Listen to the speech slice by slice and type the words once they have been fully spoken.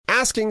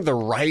asking the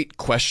right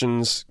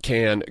questions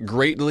can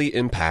greatly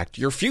impact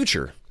your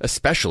future,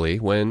 especially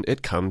when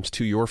it comes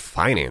to your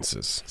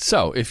finances.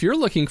 So, if you're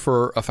looking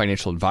for a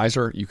financial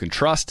advisor you can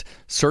trust,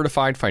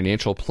 certified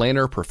financial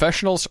planner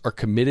professionals are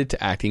committed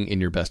to acting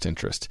in your best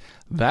interest.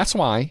 That's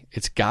why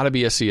it's got to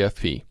be a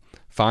CFP.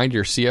 Find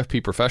your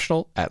CFP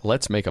professional at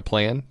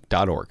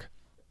letsmakeaplan.org.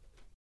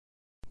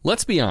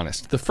 Let's be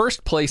honest, the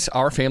first place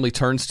our family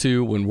turns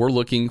to when we're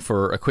looking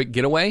for a quick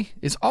getaway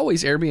is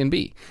always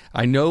Airbnb.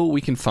 I know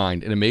we can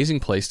find an amazing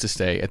place to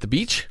stay at the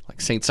beach,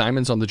 like St.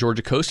 Simon's on the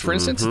Georgia coast, for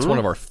instance. It's one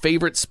of our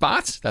favorite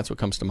spots. That's what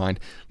comes to mind,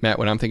 Matt,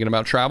 when I'm thinking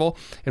about travel.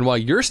 And while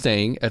you're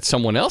staying at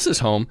someone else's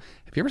home,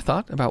 have you ever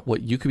thought about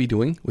what you could be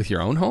doing with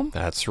your own home?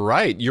 That's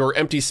right. Your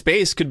empty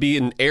space could be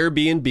an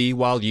Airbnb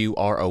while you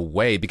are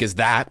away, because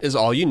that is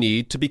all you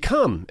need to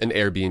become an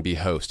Airbnb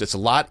host. It's a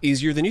lot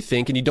easier than you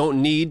think, and you don't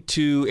need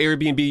to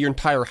Airbnb your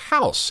entire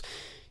house.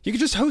 You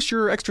could just host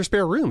your extra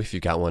spare room if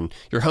you've got one.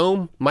 Your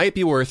home might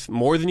be worth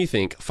more than you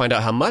think. Find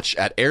out how much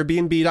at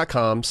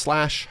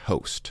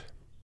airbnb.com/host.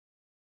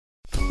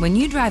 When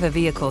you drive a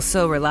vehicle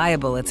so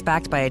reliable it's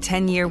backed by a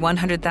 10-year,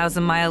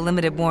 100,000-mile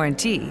limited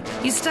warranty,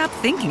 you stop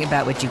thinking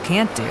about what you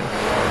can't do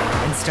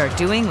and start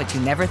doing what you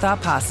never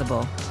thought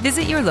possible.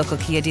 Visit your local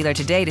Kia dealer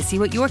today to see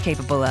what you're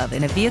capable of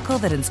in a vehicle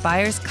that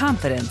inspires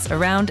confidence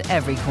around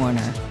every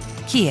corner.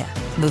 Kia,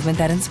 movement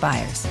that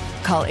inspires.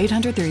 Call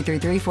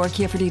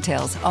 800-333-4KIA for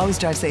details. Always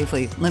drive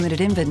safely.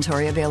 Limited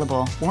inventory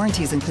available.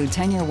 Warranties include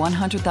 10-year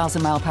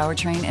 100,000-mile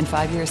powertrain and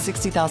 5-year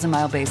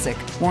 60,000-mile basic.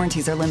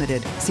 Warranties are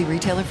limited. See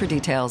retailer for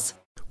details.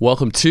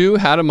 Welcome to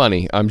How to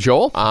Money. I'm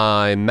Joel.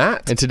 I'm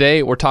Matt. And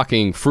today we're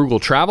talking frugal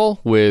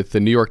travel with the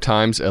New York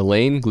Times'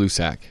 Elaine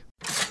Glusac.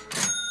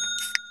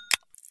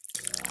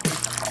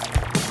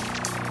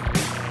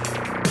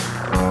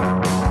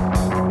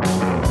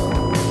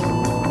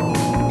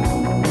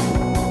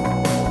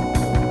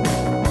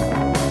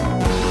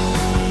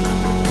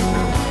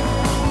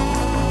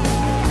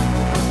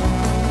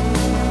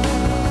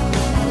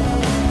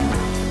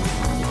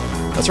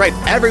 That's right.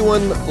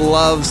 Everyone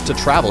loves to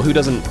travel. Who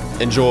doesn't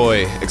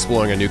enjoy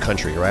exploring a new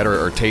country, right?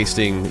 Or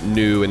tasting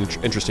new and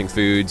interesting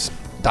foods,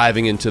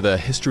 diving into the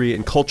history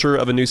and culture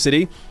of a new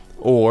city.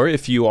 Or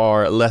if you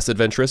are less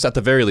adventurous, at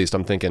the very least,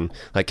 I'm thinking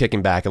like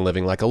kicking back and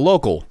living like a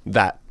local.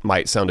 That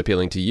might sound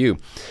appealing to you.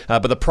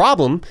 But the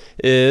problem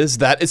is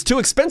that it's too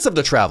expensive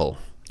to travel,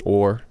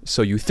 or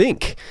so you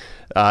think.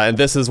 And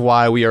this is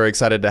why we are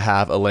excited to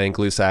have Elaine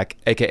Glusac,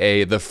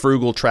 a.k.a. the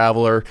Frugal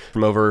Traveler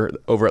from over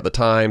at the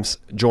Times,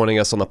 joining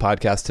us on the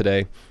podcast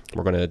today.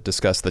 We're going to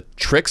discuss the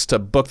tricks to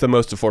book the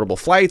most affordable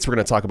flights. We're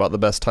going to talk about the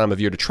best time of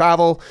year to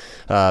travel,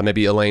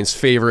 maybe Elaine's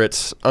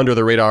favorite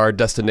under-the-radar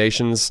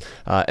destinations,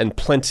 and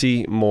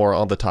plenty more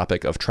on the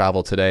topic of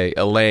travel today.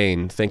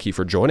 Elaine, thank you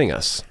for joining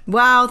us.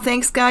 Wow,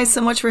 thanks guys so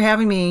much for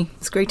having me.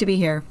 It's great to be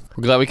here.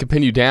 We're glad we could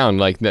pin you down.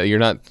 Like, you're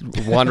not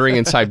wandering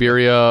in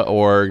Siberia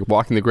or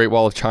walking the Great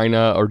Wall of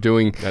China or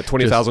doing... At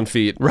 20,000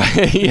 feet.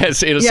 Right,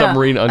 yes, in a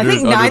submarine under the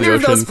ocean. I think neither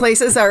of those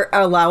places are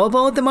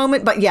allowable at the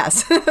moment, but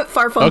yes,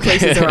 far-flung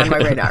places are on my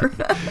radar.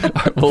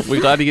 Well,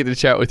 we're glad to get to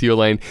chat with you,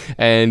 Elaine.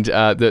 And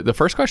the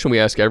first question we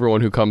ask everyone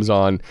who comes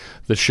on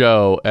the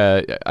show,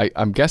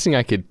 I'm guessing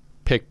I could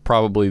pick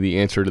probably the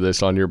answer to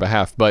this on your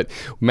behalf, but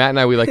Matt and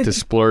I, we like to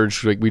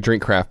splurge. We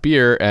drink craft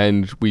beer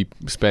and we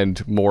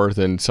spend more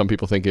than some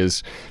people think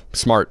is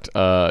smart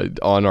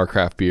on our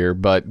craft beer.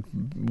 But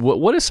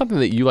what is something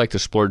that you like to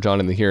splurge on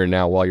in the here and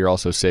now while you're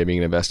also saving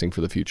and investing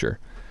for the future?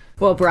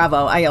 Well,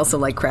 bravo. I also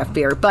like craft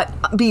beer.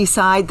 But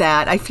beside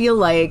that, I feel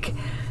like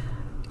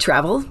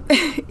travel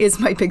is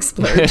my big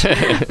splurge.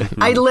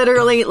 I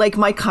literally, like,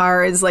 my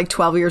car is like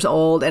 12 years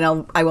old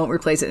and I won't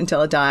replace it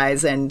until it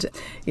dies. And,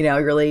 you know,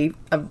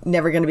 I'm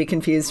never going to be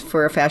confused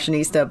for a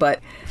fashionista, but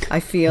I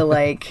feel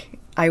like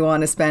I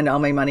want to spend all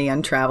my money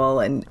on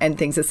travel and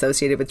things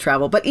associated with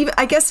travel. But even,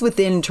 I guess,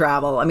 within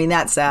travel, I mean,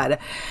 that said,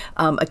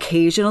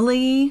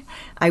 occasionally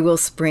I will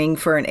spring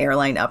for an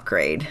airline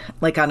upgrade,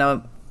 like on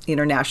a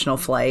international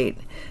flight.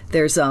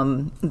 There's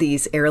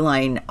these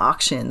airline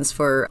auctions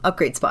for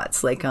upgrade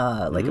spots, like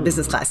a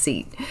business class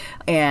seat,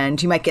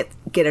 and you might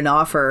get an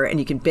offer and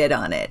you can bid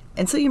on it,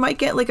 and so you might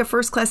get like a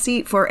first class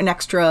seat for an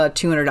extra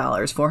 $200,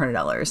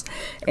 $400,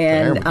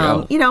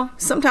 and you know,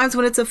 sometimes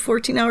when it's a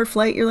 14-hour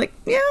flight, you're like,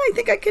 yeah, I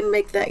think I can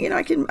make that. You know,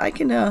 I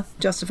can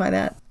justify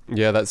that.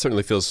 Yeah, that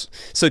certainly feels...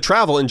 So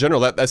travel in general,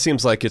 that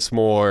seems like it's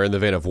more in the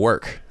vein of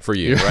work for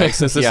you, right?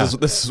 Since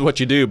this is what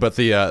you do, but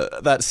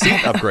that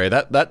seat upgrade,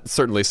 that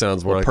certainly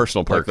sounds more like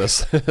personal perk. Like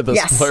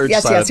yes, splurge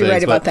yes, side of you're things.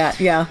 right about that,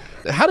 yeah.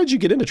 How did you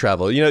get into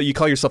travel? You know, you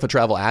call yourself a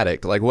travel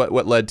addict. Like,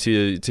 what led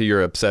to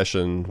your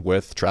obsession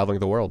with traveling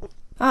the world?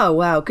 Oh,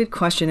 wow. Good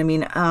question. I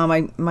mean,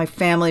 my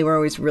family were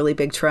always really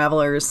big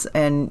travelers,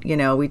 and, you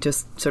know, we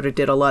just sort of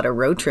did a lot of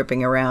road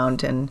tripping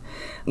around. And,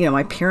 you know,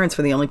 my parents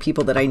were the only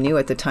people that I knew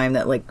at the time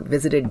that, like,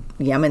 visited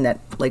Yemen that,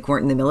 like,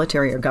 weren't in the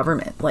military or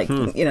government. Like,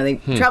 you know, they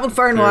traveled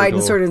far and wide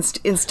and sort of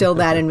instilled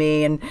that in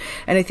me. And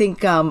I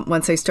think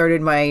once I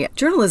started my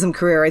journalism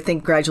career, I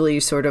think gradually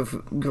you sort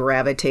of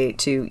gravitate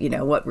to, you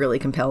know, what really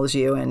compels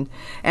you.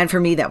 And for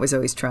me, that was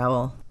always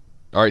travel.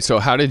 All right, so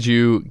how did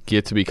you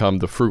get to become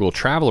the Frugal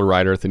Traveler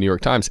writer at the New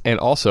York Times? And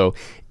also,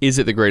 is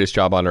it the greatest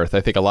job on earth?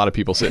 I think a lot of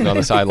people sitting on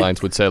the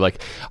sidelines would say,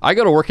 like, I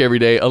go to work every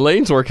day.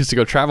 Elaine's work is to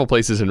go travel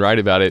places and write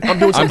about it. I'm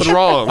doing something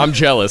wrong. I'm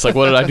jealous. Like,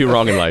 what did I do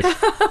wrong in life?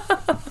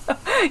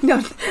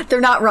 No,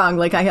 they're not wrong.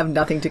 Like, I have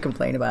nothing to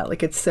complain about.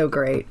 Like, it's so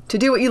great. To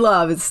do what you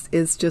love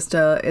is just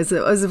is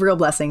a real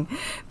blessing.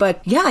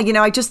 But yeah,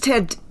 I just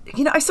had,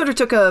 I sort of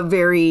took a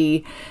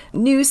very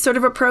new sort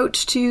of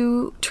approach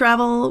to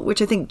travel,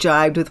 which I think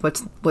jibed with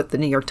what the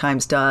New York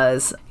Times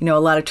does. A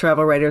lot of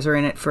travel writers are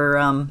in it for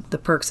the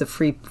perks of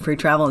free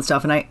travel and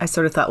stuff. And I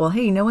sort of thought, well,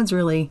 hey, no one's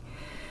really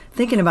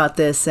thinking about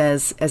this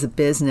as a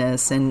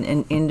business and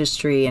an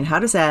industry, and how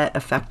does that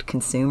affect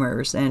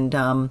consumers? And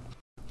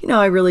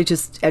I really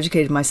just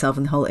educated myself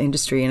in the whole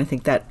industry, and I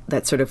think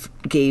that sort of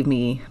gave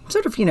me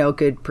sort of, a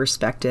good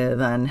perspective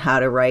on how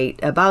to write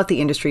about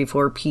the industry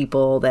for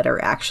people that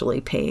are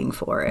actually paying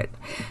for it.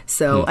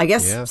 So I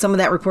guess some of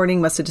that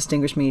reporting must have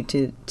distinguished me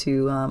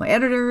to my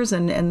editors,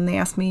 and they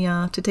asked me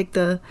to take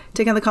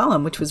on the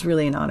column, which was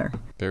really an honor.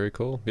 Very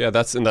cool. Yeah,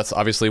 that's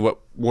obviously what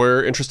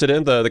we're interested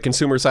in, the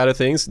consumer side of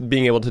things,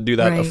 being able to do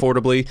that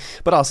affordably.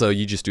 But also,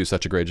 you just do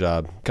such a great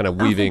job kind of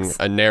weaving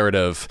a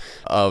narrative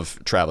of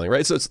traveling,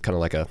 right? So it's kind of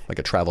like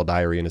a travel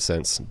diary in a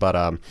sense. But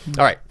all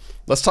right,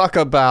 let's talk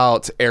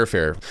about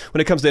airfare.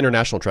 When it comes to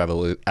international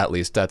travel, at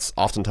least, that's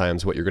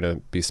oftentimes what you're going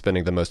to be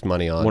spending the most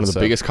money on. One of the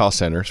biggest cost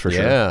centers, for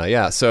sure.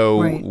 Yeah.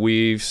 So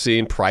we've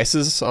seen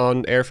prices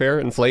on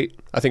airfare inflate,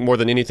 I think, more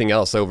than anything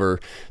else over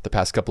the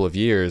past couple of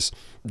years.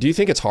 Do you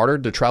think it's harder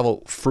to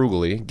travel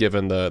frugally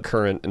given the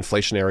current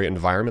inflationary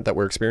environment that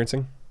we're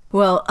experiencing?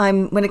 Well,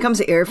 when it comes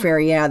to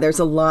airfare, there's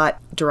a lot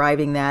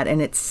driving that,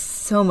 and it's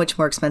so much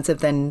more expensive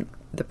than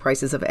the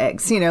prices of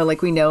eggs.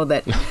 Like, we know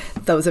that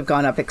those have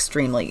gone up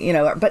extremely,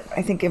 but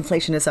I think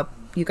inflation is up.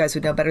 You guys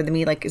would know better than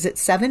me. Like, is it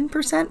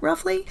 7%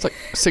 roughly? It's like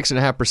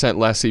 6.5%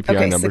 last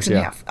CPI numbers.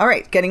 6.5. All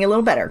right, getting a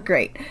little better.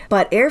 Great.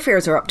 But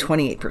airfares are up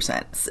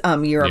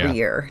 28% year over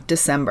year,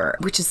 December,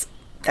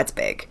 that's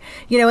big.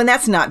 And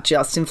that's not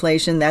just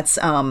inflation. That's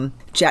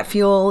jet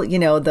fuel.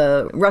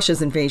 The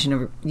Russia's invasion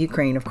of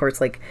Ukraine, of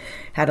course,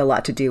 had a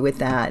lot to do with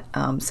that.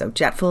 So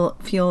jet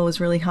fuel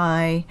was really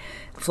high.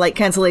 Flight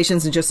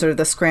cancellations and just sort of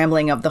the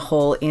scrambling of the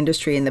whole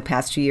industry in the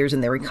past 2 years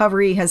and the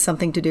recovery has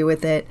something to do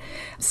with it.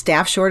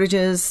 Staff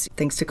shortages,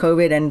 thanks to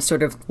COVID and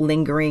sort of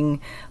lingering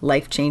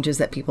life changes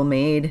that people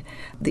made.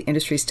 The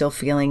industry is still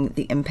feeling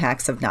the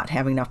impacts of not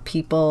having enough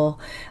people.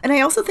 And I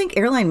also think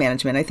airline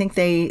management, I think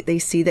they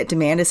see that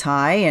demand is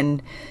high,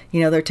 and,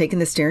 they're taking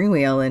the steering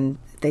wheel, and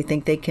they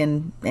think they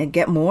can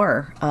get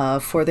more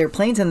for their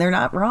planes, and they're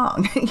not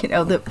wrong.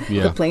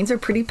 The planes are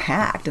pretty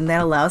packed, and that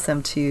allows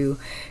them to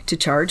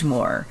charge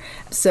more.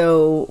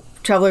 So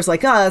travelers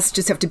like us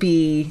just have to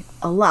be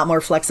a lot more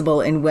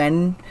flexible in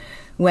when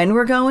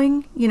we're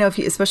going.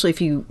 Especially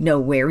if you know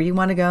where you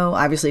want to go.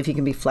 Obviously, if you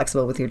can be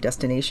flexible with your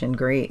destination,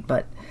 great.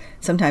 But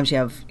sometimes you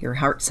have your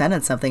heart set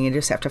on something, and you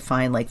just have to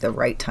find the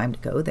right time to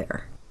go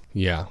there.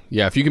 Yeah.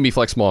 If you can be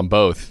flexible on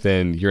both,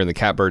 then you're in the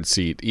catbird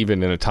seat,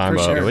 even in a time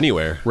of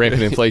anywhere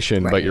rampant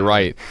inflation. But you're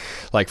right.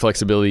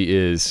 Flexibility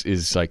is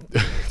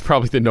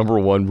probably the number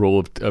one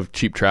rule of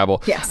cheap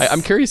travel. Yes.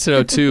 I'm curious to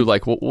know too,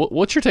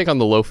 what's your take on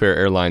the low fare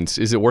airlines?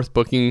 Is it worth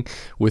booking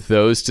with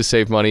those to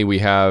save money? We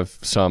have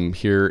some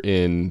here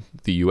in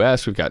the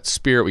U.S. We've got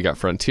Spirit, we got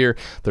Frontier.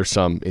 There's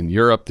some in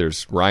Europe.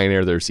 There's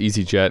Ryanair. There's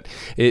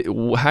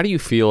EasyJet. How do you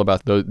feel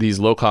about these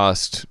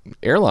low-cost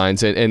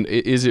airlines? And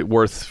is it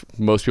worth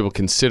most people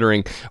considering?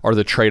 Are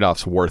the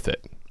trade-offs worth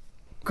it?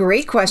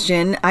 Great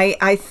question.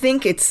 I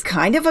think it's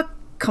kind of a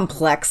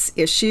complex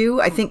issue.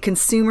 I think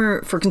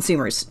for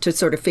consumers to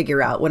sort of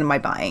figure out, what am I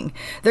buying?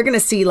 They're going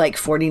to see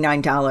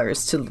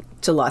 $49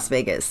 to Las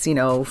Vegas,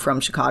 from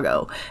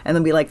Chicago, and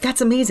they'll be like, that's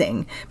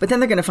amazing. But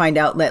then they're going to find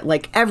out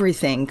that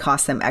everything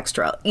costs them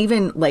extra,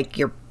 even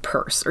your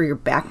purse or your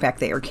backpack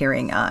they are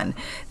carrying on.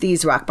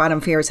 These rock bottom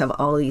fares have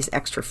all these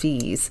extra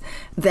fees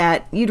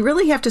that you'd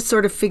really have to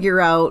sort of figure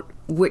out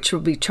which will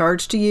be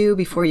charged to you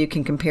before you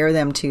can compare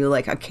them to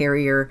a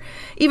carrier,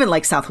 even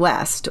like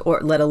Southwest, or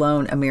let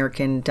alone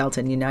American, Delta,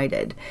 and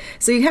United.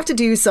 So you have to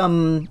do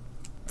some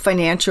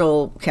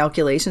financial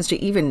calculations to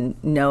even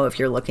know if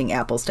you're looking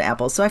apples to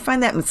apples. So I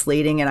find that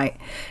misleading, and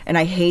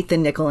I hate the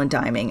nickel and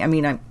diming. I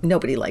mean,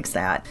 nobody likes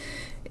that.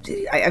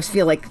 I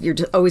feel like you're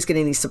just always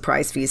getting these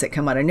surprise fees that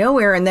come out of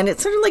nowhere, and then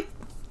it's sort of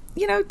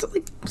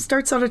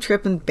starts out a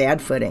trip in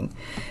bad footing.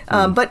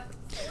 But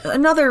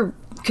another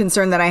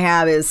concern that I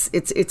have is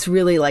it's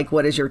really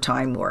what is your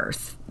time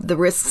worth? The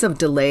risks of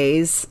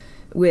delays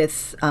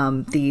with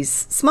these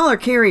smaller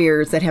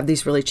carriers that have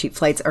these really cheap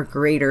flights are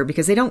greater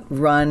because they don't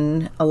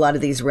run a lot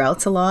of these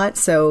routes a lot.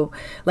 So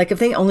if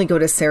they only go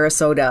to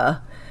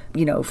Sarasota,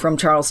 from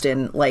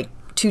Charleston,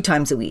 2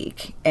 times a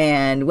week,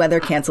 and weather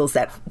cancels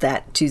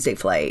that Tuesday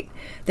flight,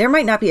 there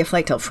might not be a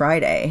flight till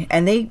Friday,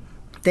 and they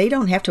they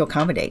don't have to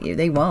accommodate you.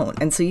 They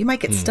won't. And so you might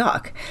get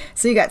stuck.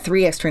 So you got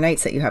 3 extra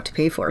nights that you have to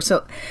pay for.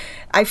 So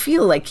I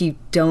feel like you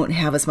don't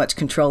have as much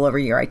control over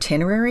your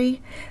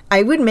itinerary.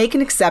 I would make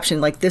an exception.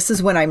 Like, this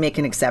is when I make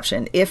an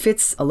exception. If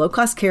it's a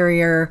low-cost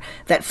carrier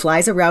that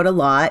flies a route a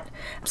lot,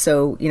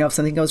 so, if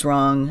something goes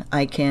wrong,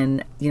 I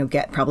can,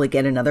 probably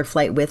get another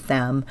flight with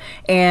them.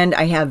 And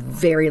I have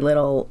very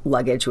little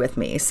luggage with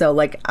me. So,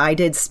 like, I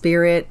did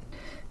Spirit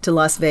to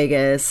Las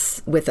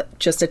Vegas with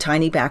just a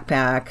tiny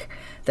backpack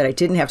that I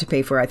didn't have to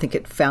pay for. I think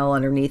it fell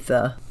underneath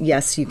the,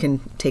 yes, you can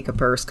take a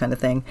purse kind of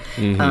thing.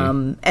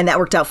 And that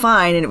worked out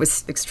fine, and it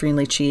was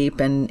extremely cheap,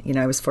 and,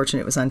 I was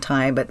fortunate it was on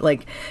time. But,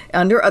 like,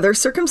 under other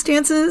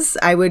circumstances,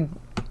 I would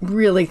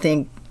really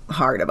think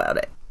hard about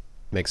it.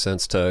 Makes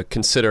sense to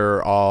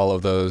consider all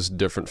of those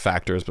different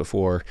factors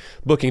before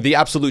booking the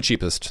absolute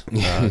cheapest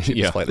flight that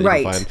you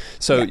can find.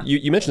 So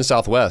you mentioned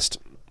Southwest.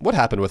 What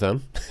happened with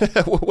them?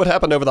 What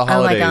happened over the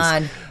holidays?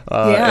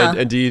 Oh my God!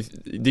 And do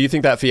you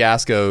think that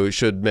fiasco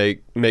should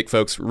make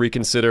folks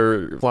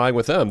reconsider flying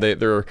with them?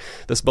 They're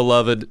this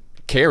beloved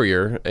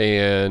carrier,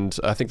 and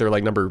I think they're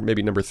like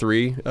number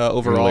 3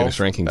 overall in the latest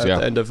rankings at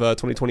the end of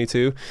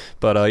 2022.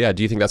 But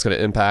do you think that's going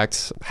to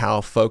impact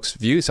how folks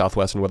view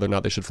Southwest and whether or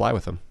not they should fly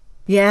with them?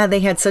 Yeah, they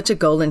had such a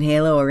golden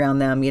halo around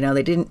them.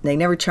 They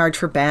never charged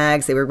for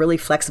bags. They were really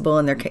flexible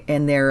in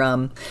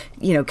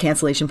their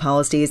cancellation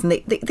policies, and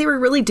they were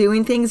really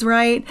doing things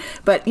right.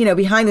 But,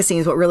 behind the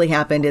scenes, what really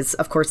happened is,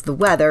 of course, the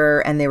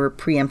weather, and they were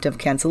preemptive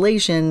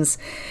cancellations.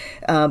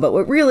 But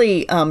what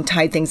really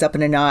tied things up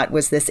in a knot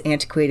was this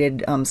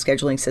antiquated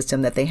scheduling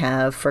system that they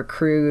have for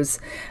crews.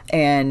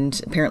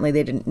 And apparently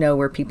they didn't know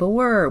where people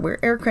were,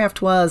 where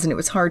aircraft was, and it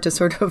was hard to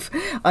sort of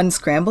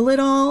unscramble it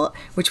all,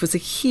 which was a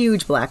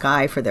huge black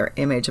eye for their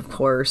image, of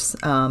course.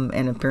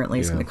 And apparently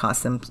it's going to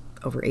cost them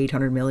over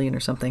 $800 million or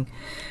something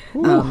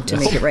to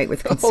make it right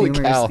with consumers.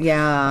 Holy cow.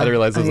 Yeah. I didn't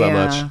realize it was that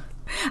much.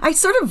 I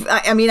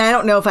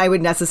don't know if I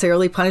would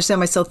necessarily punish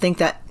them. I still think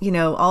that,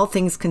 all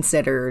things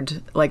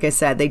considered, like I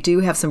said, they do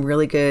have some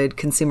really good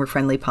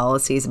consumer-friendly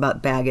policies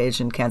about baggage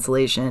and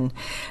cancellation.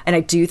 And I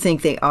do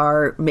think they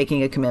are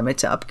making a commitment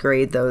to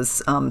upgrade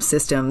those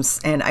systems.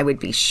 And I would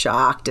be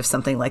shocked if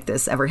something like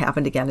this ever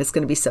happened again. It's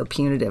going to be so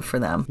punitive for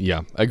them.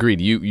 Yeah,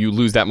 agreed. You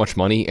lose that much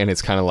money, and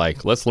it's kind of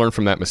like, let's learn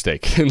from that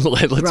mistake. And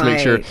let's make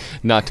sure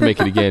not to make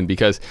it again.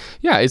 Because,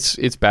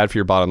 it's bad for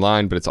your bottom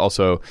line, but it's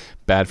also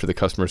bad for the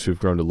customers who've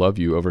grown to love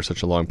you over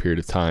such a long period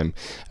of time.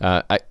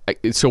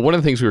 So one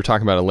of the things we were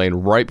talking about, Elaine,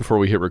 right before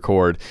we hit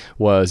record,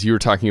 was you were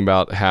talking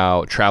about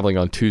how traveling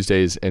on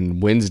Tuesdays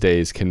and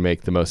Wednesdays can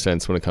make the most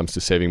sense when it comes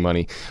to saving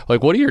money.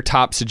 Like, what are your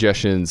top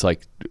suggestions,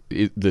 like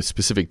the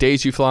specific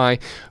days you fly?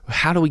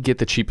 How do we get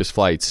the cheapest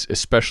flights,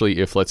 especially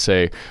if, let's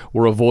say,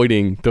 we're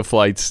avoiding the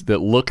flights that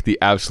look the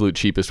absolute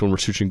cheapest when we're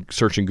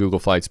searching Google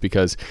Flights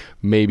because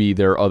maybe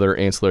there are other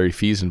ancillary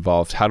fees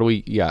involved? How do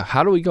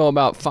we go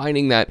about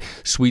finding that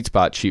sweet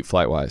spot cheap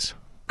flight-wise?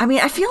 I mean,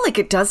 I feel like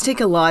it does take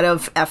a lot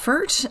of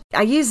effort.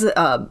 I use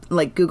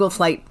like Google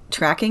Flight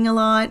tracking a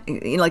lot.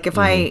 Like if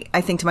I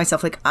think to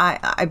myself, like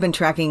I've been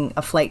tracking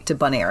a flight to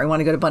Bonaire. I want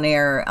to go to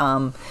Bonaire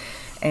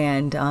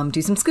and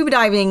do some scuba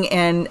diving.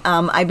 And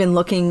I've been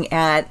looking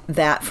at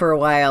that for a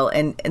while.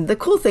 And the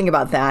cool thing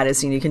about that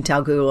is, you can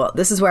tell Google,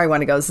 this is where I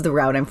want to go. This is the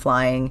route I'm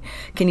flying.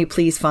 Can you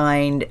please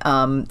find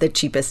the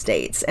cheapest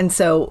dates? And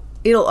so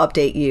it'll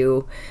update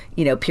you,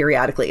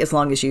 periodically, as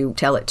long as you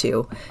tell it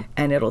to,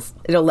 and it'll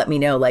let me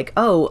know, like,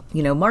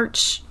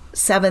 March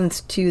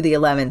 7th to the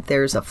 11th,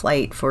 there's a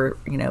flight for,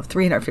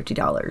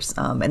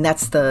 $350, and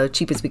that's the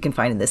cheapest we can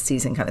find in this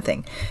season, kind of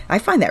thing. I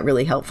find that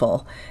really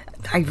helpful.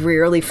 I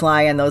rarely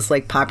fly on those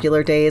like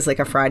popular days, like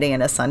a Friday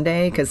and a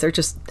Sunday, because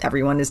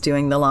everyone is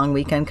doing the long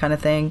weekend kind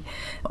of thing,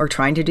 or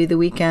trying to do the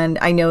weekend.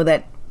 I know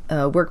that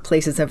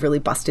workplaces have really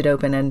busted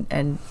open,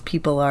 and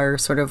people are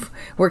sort of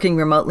working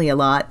remotely a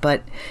lot,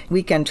 but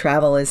weekend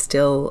travel is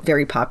still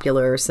very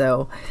popular.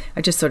 So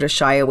I just sort of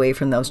shy away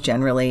from those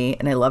generally.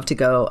 And I love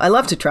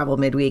to travel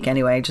midweek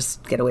anyway,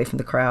 just get away from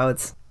the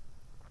crowds.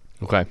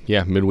 Okay.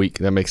 Yeah. Midweek.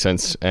 That makes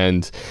sense.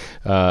 And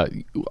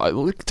talking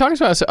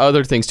about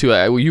other things too,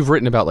 you've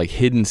written about like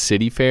hidden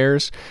city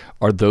fares.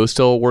 Are those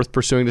still worth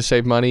pursuing to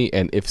save money?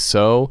 And if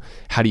so,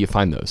 how do you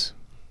find those?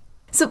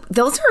 So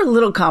those are a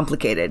little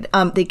complicated.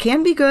 They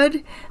can be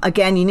good.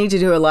 Again, you need to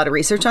do a lot of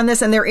research on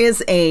this. And there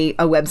is a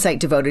website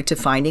devoted to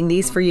finding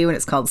these for you, and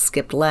it's called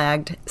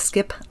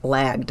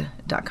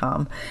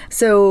skiplagged.com.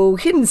 So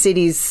hidden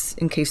cities,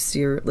 in case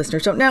your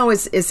listeners don't know,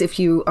 is if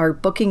you are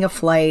booking a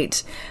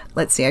flight.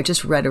 Let's see, I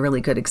just read a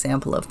really good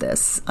example of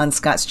this on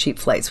Scott's Cheap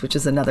Flights, which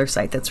is another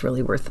site that's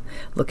really worth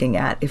looking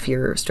at if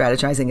you're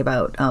strategizing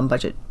about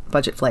budget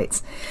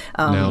flights.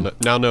 Now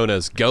known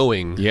as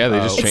Going. Yeah, they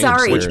just changed.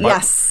 Sorry,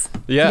 yes.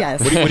 Yeah.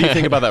 Yes. What do you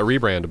think about that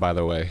rebrand, by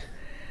the way?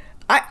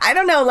 I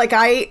don't know. Like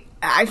I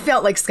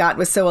felt like Scott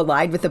was so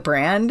allied with the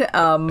brand.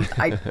 I'm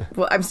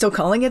still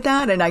calling it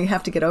that, and I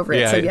have to get over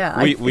it. Yeah, so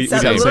yeah, we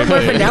sound a little more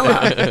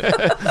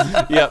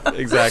vanilla. Yeah,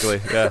 exactly.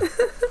 Yeah.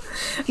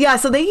 Yeah,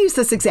 so they used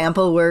this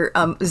example where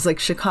it was like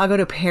Chicago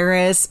to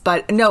Paris,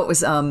 but no, it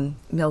was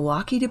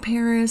Milwaukee to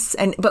Paris,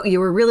 but you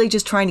were really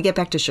just trying to get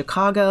back to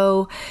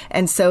Chicago,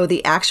 and so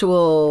the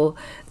actual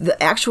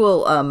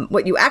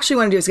what you actually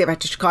want to do is get back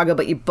to Chicago,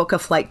 but you book a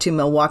flight to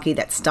Milwaukee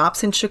that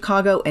stops in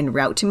Chicago en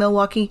route to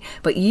Milwaukee,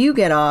 but you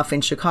get off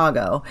in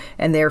Chicago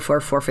and therefore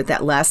forfeit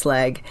that last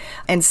leg.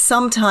 And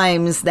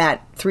sometimes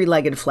that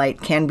three-legged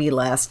flight can be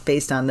last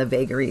based on the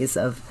vagaries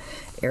of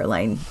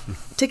airline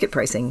ticket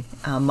pricing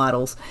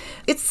models.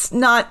 It's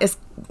not as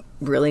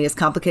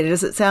complicated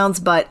as it sounds,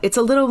 but it's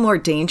a little more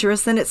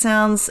dangerous than it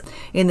sounds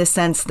in the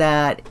sense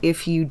that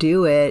if you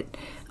do it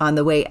on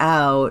the way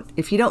out,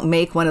 if you don't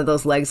make one of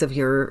those legs of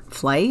your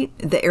flight,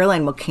 the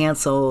airline will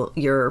cancel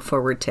your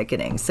forward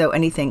ticketing. So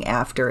anything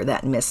after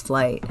that missed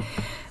flight.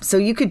 So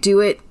you could do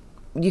it,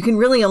 you can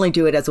really only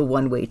do it as a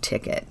one-way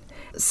ticket.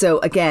 So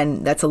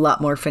again, that's a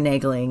lot more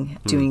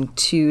finagling, doing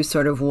two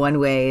sort of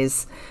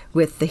one-ways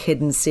with the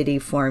hidden city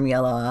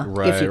formula,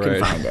 if you can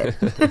find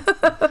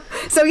it.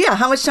 So yeah,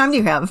 how much time do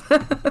you have?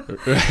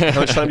 How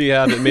much time do you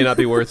have? It may not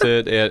be worth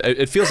it.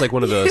 It feels like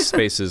one of those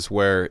spaces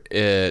where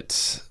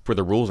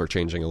the rules are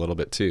changing a little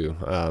bit too,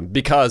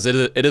 because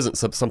it isn't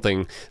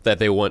something that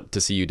they want to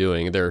see you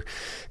doing. They're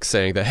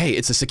saying that, hey,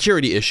 it's a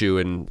security issue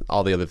and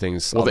all the other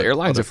things. Well, the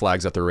airlines other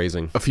flags that they're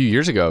raising. A few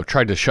years ago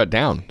tried to shut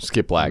down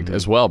Skip Lag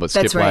as well, but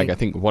Skip Lag, I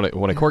think, won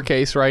a court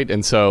case, right?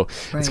 And so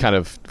it's kind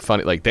of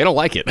funny. Like, they don't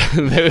like it.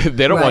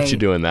 They don't want you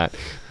doing that.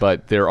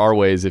 But there are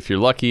ways, if you're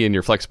lucky and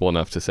you're flexible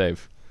enough, to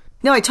save.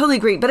 No, I totally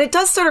agree. But it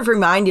does sort of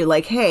remind you,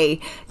 like, hey,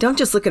 don't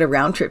just look at a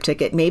round trip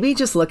ticket. Maybe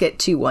just look at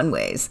two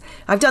one-ways.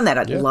 I've done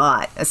that a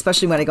lot,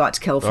 especially when I go out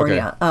to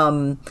California.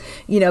 Okay.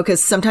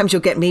 Because sometimes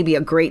you'll get maybe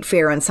a great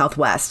fare on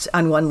Southwest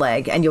on one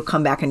leg, and you'll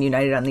come back on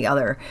United on the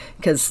other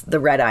because the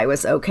red eye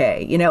was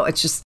okay.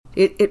 It's just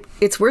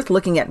it's worth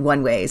looking at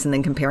one-ways and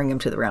then comparing them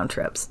to the round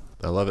trips.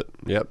 I love it.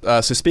 Yep.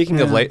 So speaking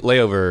of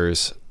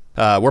layovers,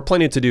 we're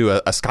planning to do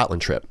a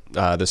Scotland trip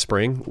this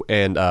spring,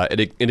 and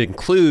it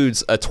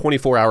includes a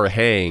 24-hour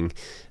hang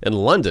in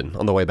London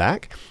on the way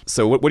back.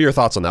 So what are your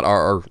thoughts on that?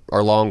 Are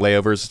long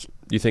layovers,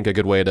 you think, a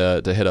good way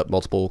to hit up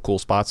multiple cool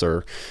spots,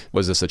 or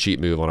was this a cheap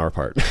move on our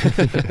part?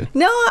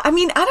 No, I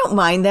mean, I don't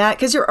mind that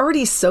because you're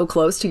already so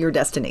close to your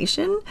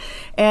destination.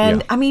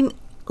 And I mean,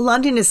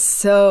 London is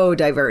so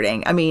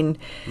diverting. I mean,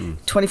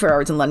 24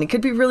 hours in London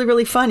could be really,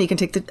 really fun. You can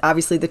take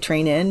obviously the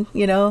train in,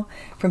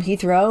 from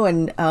Heathrow,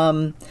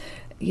 and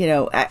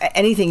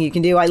anything you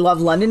can do. I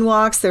love London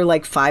walks. They're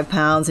like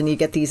 £5, and you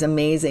get these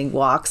amazing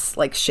walks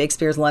like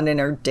Shakespeare's London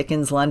or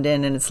Dickens'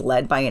 London, and it's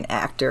led by an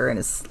actor, and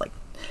it's like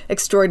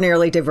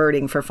extraordinarily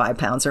diverting for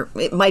 £5, or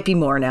it might be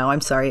more now.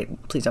 I'm sorry,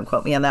 please don't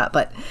quote me on that.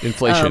 But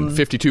inflation,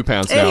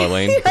 £52 now,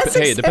 Elaine. Yes,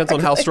 hey, it depends on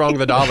how strong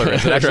the dollar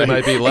is. It actually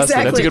might be less.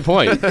 That's a good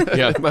point.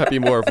 Yeah, it might be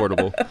more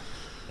affordable.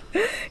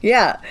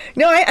 Yeah,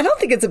 no, I don't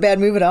think it's a bad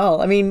move at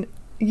all. I mean,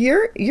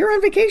 you're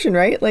on vacation,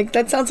 right? Like,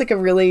 that sounds like a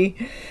really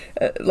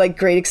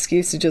great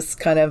excuse to just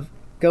kind of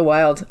go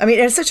wild. I mean,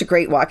 it's such a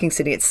great walking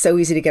city. It's so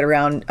easy to get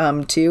around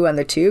too on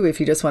the tube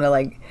if you just want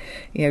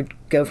to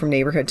go from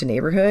neighborhood to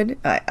neighborhood.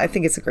 I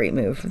think it's a great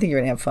move. I think you're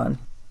gonna have fun.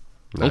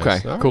 Nice.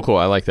 Okay, right. Cool.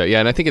 I like that. Yeah,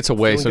 and I think it's a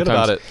way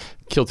sometimes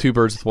kill two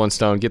birds with one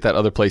stone, get that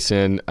other place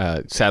in.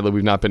 Sadly,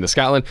 we've not been to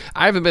Scotland.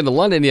 I haven't been to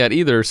London yet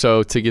either,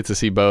 so to get to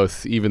see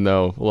both, even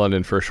though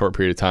London for a short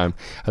period of time,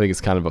 I think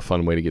it's kind of a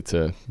fun way to get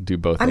to do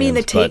both. I mean,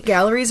 the Tate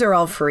galleries are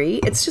all free.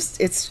 It's just,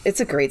 it's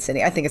a great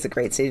city. I think it's a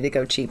great city to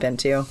go cheap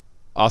into.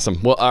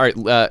 Awesome. Well, all right,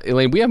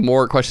 Elaine, we have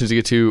more questions to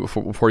get to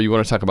before you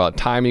want to talk about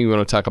timing. We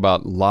want to talk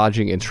about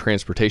lodging and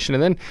transportation,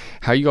 and then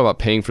how you go about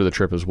paying for the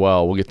trip as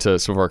well. We'll get to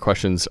some of our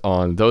questions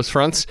on those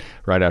fronts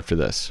right after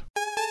this.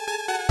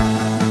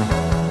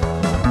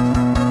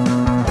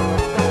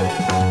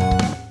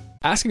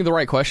 Asking the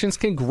right questions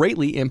can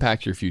greatly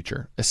impact your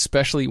future,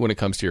 especially when it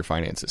comes to your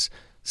finances.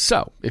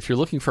 So, if you're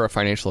looking for a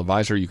financial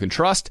advisor you can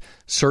trust,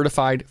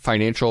 certified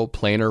financial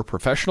planner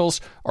professionals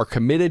are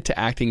committed to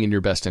acting in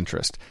your best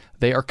interest.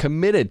 They are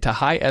committed to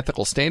high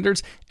ethical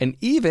standards and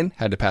even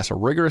had to pass a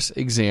rigorous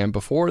exam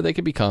before they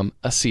could become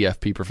a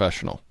CFP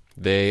professional.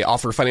 They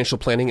offer financial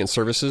planning and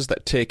services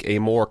that take a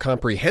more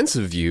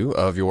comprehensive view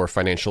of your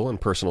financial and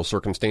personal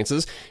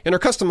circumstances and are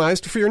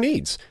customized for your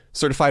needs.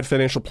 Certified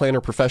financial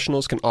planner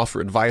professionals can offer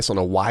advice on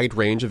a wide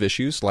range of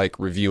issues like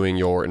reviewing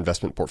your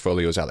investment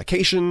portfolio's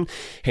allocation,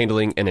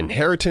 handling an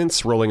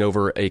inheritance, rolling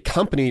over a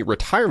company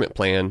retirement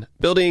plan,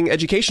 building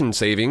education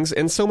savings,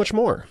 and so much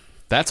more.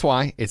 That's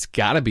why it's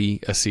got to be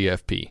a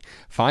CFP.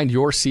 Find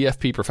your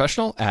CFP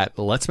professional at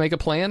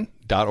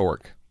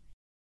letsmakeaplan.org.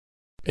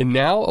 And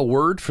now a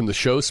word from the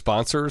show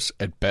sponsors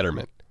at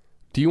Betterment.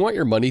 Do you want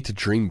your money to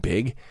dream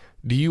big?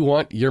 Do you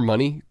want your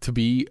money to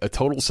be a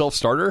total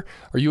self-starter?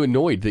 Are you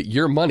annoyed that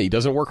your money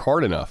doesn't work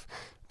hard enough?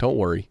 Don't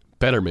worry,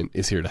 Betterment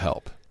is here to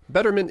help.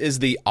 Betterment is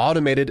the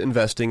automated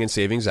investing and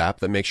savings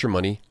app that makes your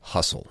money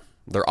hustle.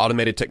 Their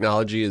automated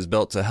technology is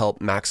built to help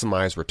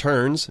maximize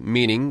returns,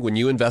 meaning when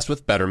you invest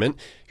with Betterment,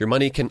 your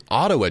money can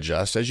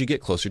auto-adjust as you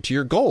get closer to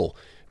your goal.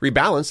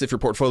 Rebalance if your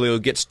portfolio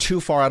gets too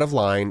far out of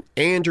line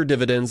and your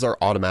dividends are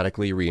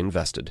automatically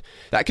reinvested.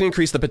 That can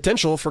increase the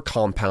potential for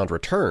compound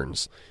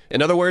returns.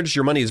 In other words,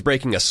 your money is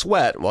breaking a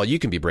sweat while you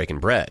can be breaking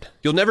bread.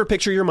 You'll never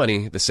picture your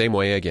money the same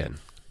way again.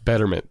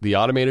 Betterment, the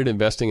automated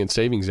investing and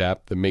savings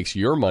app that makes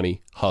your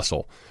money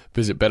hustle.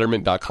 Visit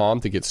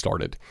Betterment.com to get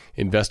started.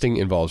 Investing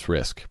involves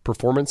risk.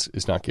 Performance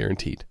is not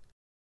guaranteed.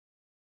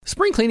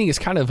 Spring cleaning is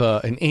kind of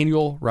an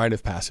annual rite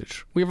of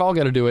passage. We've all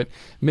got to do it,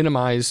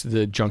 minimize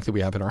the junk that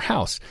we have in our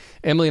house.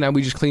 Emily and I,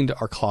 we just cleaned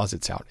our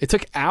closets out. It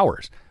took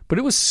hours, but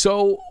it was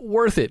so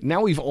worth it.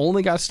 Now we've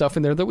only got stuff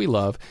in there that we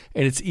love,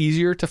 and it's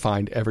easier to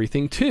find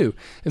everything too.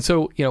 And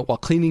so, while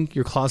cleaning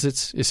your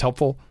closets is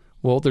helpful,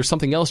 well, there's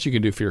something else you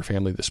can do for your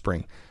family this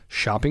spring.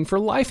 Shopping for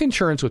life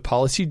insurance with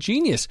Policy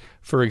Genius,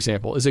 for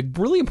example, is a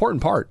really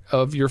important part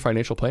of your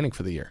financial planning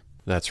for the year.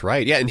 That's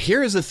right. Yeah, and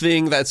here is the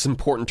thing that's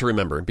important to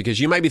remember, because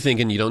you might be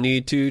thinking you don't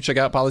need to check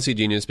out Policy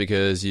Genius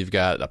because you've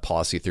got a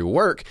policy through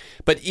work.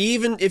 But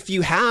even if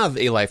you have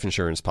a life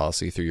insurance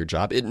policy through your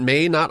job, it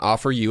may not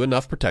offer you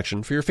enough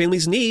protection for your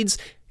family's needs,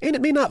 and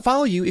it may not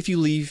follow you if you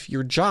leave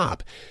your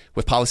job.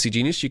 With Policy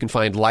Genius, you can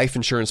find life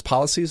insurance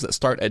policies that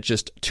start at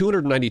just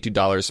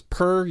 $292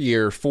 per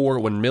year for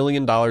 $1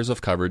 million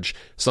of coverage.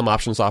 Some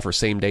options offer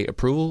same-day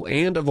approval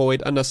and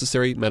avoid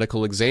unnecessary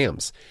medical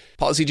exams.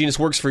 Policy Genius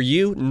works for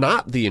you,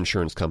 not the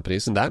insurance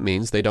companies, and that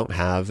means they don't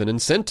have an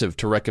incentive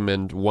to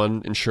recommend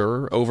one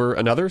insurer over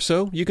another,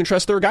 so you can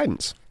trust their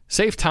guidance.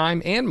 Save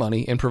time and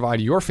money and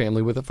provide your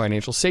family with a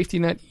financial safety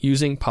net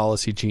using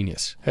Policy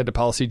Genius. Head to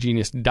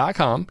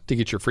policygenius.com to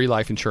get your free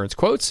life insurance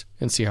quotes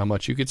and see how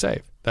much you could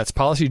save. That's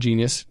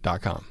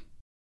policygenius.com.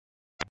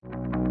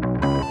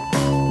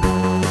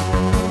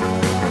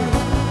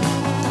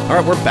 All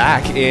right, we're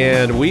back,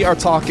 and we are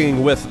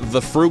talking with the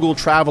frugal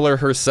traveler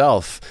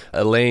herself,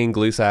 Elaine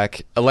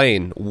Glusac.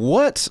 Elaine,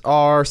 what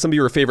are some of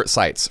your favorite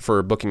sites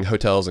for booking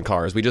hotels and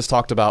cars? We just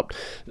talked about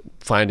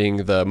finding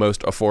the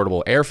most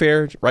affordable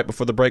airfare right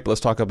before the break. Let's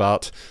talk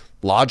about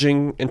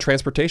lodging and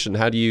transportation.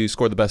 How do you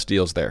score the best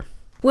deals there?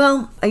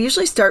 Well, I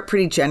usually start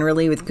pretty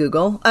generally with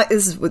Google.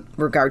 This is with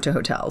regard to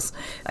hotels.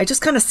 I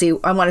just kind of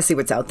I want to see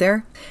what's out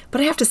there.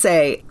 But I have to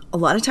say, a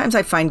lot of times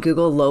I find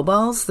Google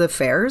lowballs the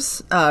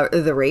fares,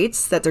 the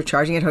rates that they're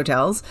charging at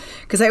hotels,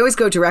 because I always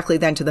go directly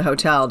then to the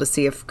hotel to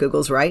see if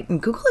Google's right. And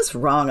Google is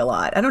wrong a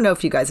lot. I don't know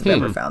if you guys have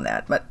ever found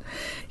that, but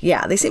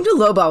yeah, they seem to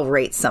lowball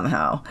rates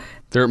somehow.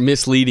 They're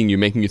misleading you,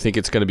 making you think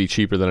it's going to be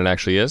cheaper than it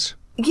actually is.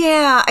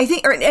 Yeah, I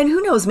think, and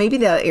who knows,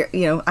 maybe I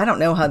don't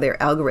know how their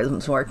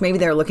algorithms work. Maybe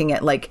they're looking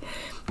at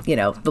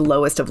the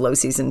lowest of low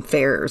season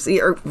fares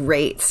or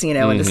rates,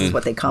 and this is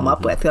what they come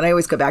up with. And I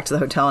always go back to the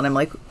hotel and I'm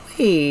like,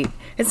 wait,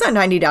 it's not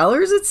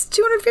 $90, it's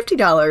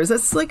 $250.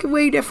 That's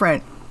way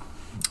different.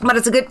 But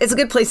it's a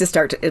good place to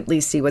start to at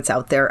least see what's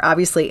out there.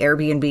 Obviously,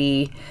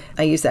 Airbnb,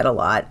 I use that a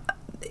lot.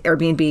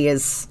 Airbnb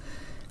is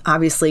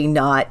obviously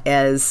not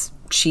as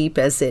cheap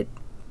as it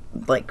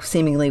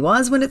seemingly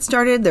was when it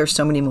started. There's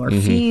so many more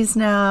fees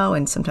now,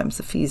 and sometimes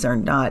the fees are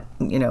not,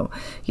 you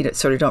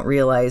sort of don't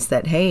realize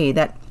that, hey,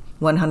 that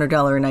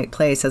 $100 a night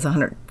place has a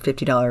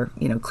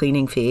 $150,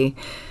 cleaning fee.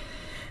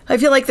 I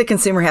feel like the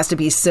consumer has to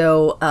be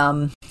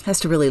has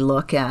to really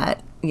look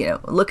at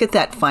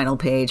that final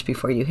page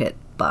before you hit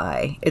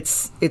buy.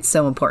 It's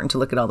so important to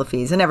look at all the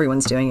fees, and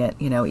everyone's doing it,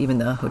 even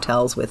the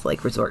hotels with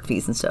resort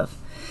fees and stuff.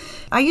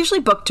 I usually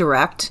book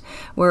direct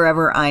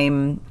wherever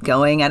I'm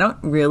going. I don't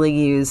really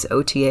use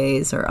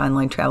OTAs or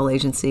online travel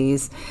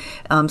agencies.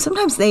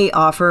 Sometimes they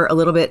offer a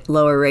little bit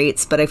lower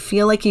rates, but I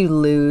feel like you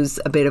lose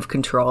a bit of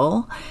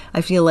control.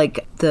 I feel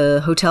like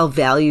the hotel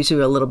values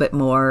you a little bit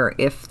more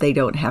if they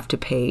don't have to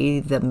pay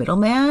the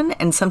middleman.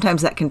 And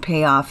sometimes that can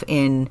pay off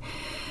in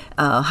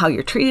how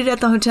you're treated at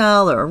the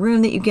hotel or a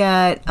room that you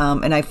get.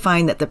 And I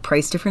find that the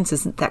price difference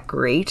isn't that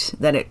great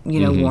that it,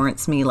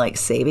 warrants me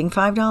saving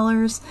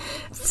 $5.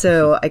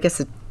 So I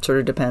guess it sort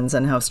of depends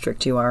on how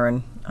strict you are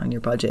on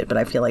your budget. But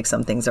I feel like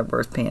some things are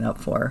worth paying up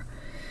for.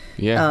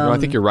 Yeah, I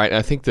think you're right.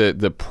 I think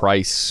the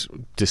price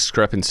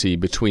discrepancy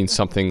between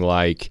something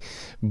like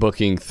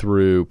booking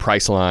through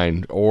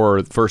Priceline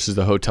or versus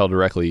the hotel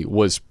directly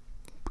was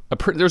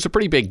there's a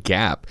pretty big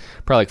gap,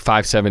 probably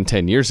 5, 7,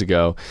 10 years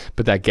ago,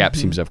 but that gap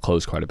seems to have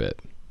closed quite a bit.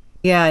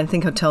 Yeah, I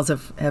think hotels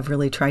have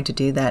really tried to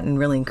do that and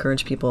really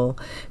encourage people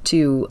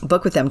to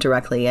book with them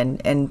directly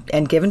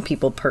and given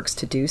people perks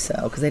to do so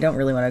because they don't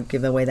really want to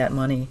give away that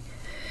money.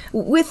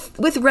 With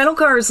rental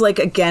cars,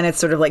 again, it's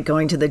sort of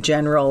going to the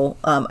general.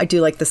 I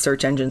do like the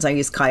search engines. I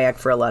use Kayak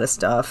for a lot of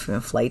stuff,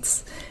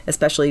 flights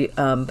especially,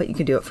 but you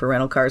can do it for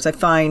rental cars. I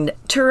find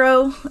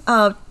Turo,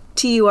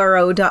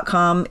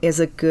 Turo.com is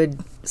a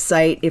good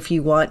site if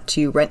you want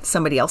to rent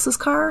somebody else's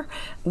car,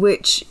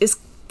 which is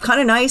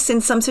kind of nice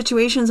in some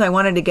situations. I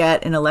wanted to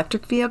get an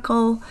electric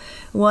vehicle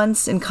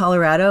once in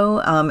Colorado,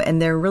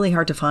 and they're really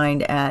hard to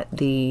find at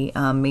the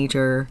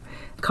major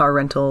car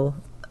rental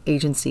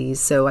agencies.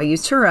 So I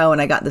used Turo, and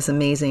I got this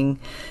amazing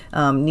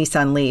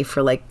Nissan Leaf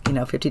for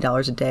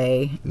 $50 a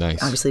day.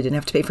 Nice. Obviously didn't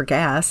have to pay for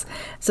gas.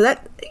 So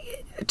that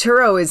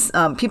Turo is,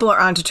 people are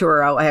onto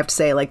Turo. I have to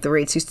say, like, the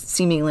rates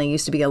seemingly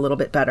used to be a little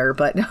bit better,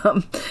 but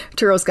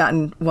Turo's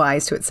gotten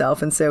wise to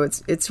itself. And so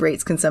its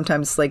rates can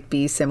sometimes like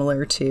be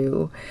similar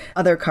to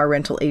other car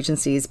rental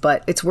agencies,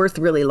 but it's worth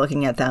really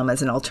looking at them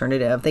as an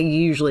alternative. They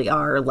usually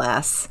are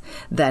less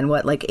than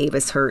what like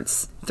Avis,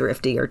 Hertz,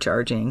 Thrifty are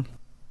charging.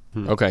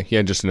 Okay,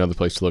 yeah, just another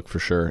place to look for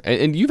sure.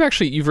 And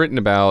you've written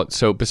about,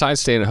 so besides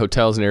staying at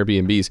hotels and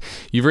Airbnbs,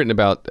 you've written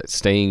about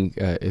staying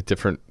at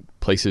different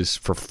places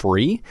for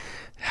free.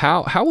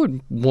 How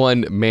would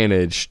one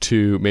manage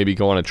to maybe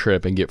go on a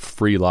trip and get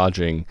free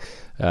lodging?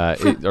 Are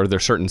there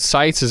certain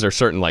sites? Is there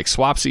certain like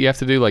swaps that you have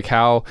to do? Like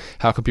how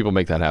can people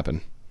make that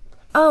happen?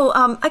 Oh,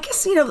 I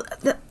guess,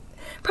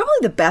 probably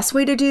the best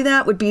way to do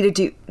that would be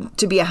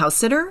to be a house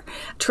sitter.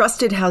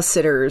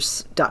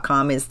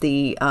 TrustedHouseSitters.com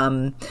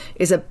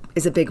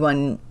is a big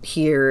one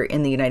here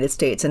in the United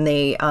States, and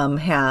they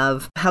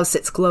have house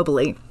sits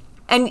globally.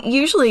 And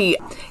usually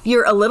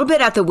you're a little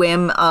bit at the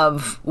whim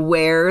of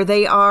where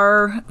they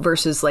are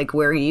versus like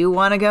where you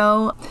want to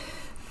go.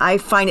 I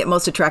find it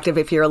most attractive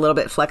if you're a little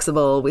bit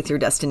flexible with your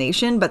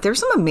destination, but there's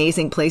some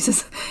amazing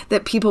places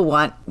that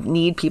people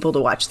need people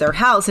to watch their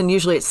house. And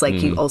usually it's like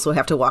you also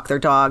have to walk their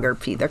dog or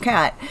feed their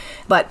cat.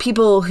 But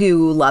people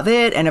who love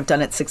it and have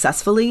done it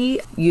successfully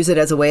use it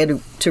as a way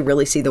to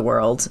really see the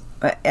world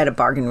at a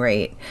bargain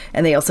rate.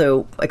 And they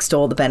also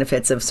extol the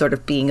benefits of sort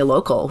of being a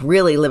local,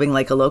 really living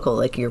like a local,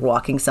 like you're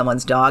walking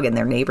someone's dog in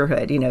their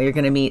neighborhood. You're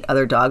going to meet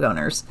other dog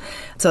owners.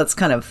 So it's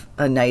kind of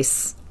a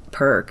nice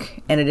perk,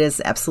 and it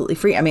is absolutely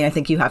free. I mean, I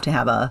think you have to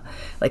have a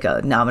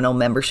nominal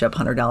membership,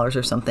 $100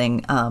 or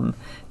something,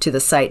 to the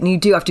site, and you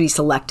do have to be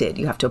selected.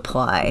 You have to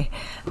apply,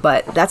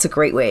 but that's a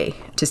great way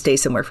to stay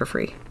somewhere for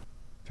free.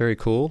 Very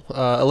cool.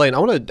 Elaine, I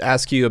want to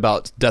ask you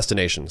about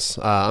destinations.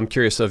 I'm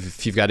curious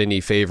if you've got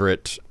any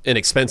favorite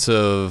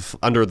inexpensive,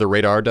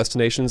 under-the-radar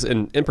destinations.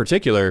 And in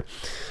particular,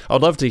 I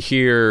would love to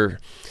hear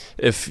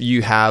if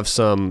you have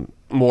some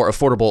more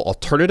affordable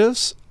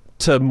alternatives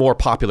to more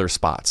popular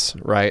spots,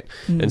 right?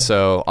 And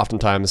so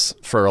oftentimes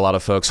for a lot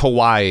of folks,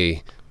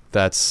 Hawaii,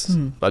 that's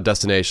a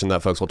destination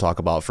that folks will talk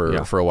about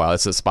for a while.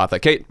 It's a spot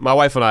that Kate, my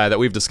wife, and I, that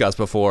we've discussed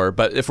before.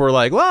 But if we're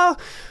like, well,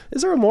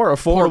 is there a more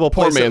affordable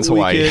poor place man's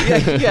Hawaii?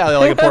 Yeah,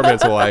 like a poor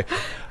man's Hawaii.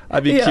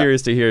 I'd be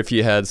curious to hear if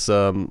you had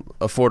some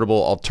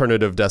affordable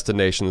alternative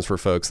destinations for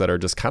folks that are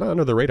just kind of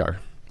under the radar.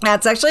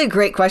 That's actually a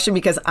great question,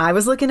 because I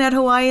was looking at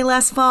Hawaii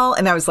last fall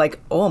and I was like,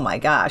 oh my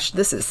gosh,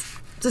 this is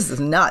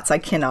nuts. I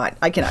cannot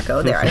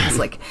go there. I was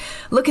like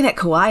looking at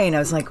Kauai and I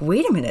was like,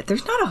 wait a minute,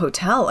 there's not a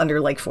hotel under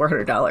like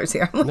 $400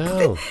 here. I'm like,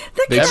 no.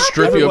 They'd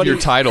strip you of your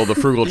title, the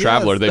Frugal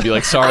Traveler. They'd be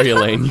like, sorry,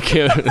 Elaine, you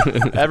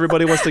can't.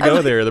 Everybody wants to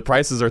go there. The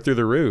prices are through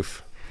the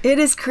roof. It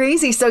is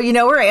crazy. So,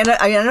 where I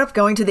ended up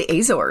going to the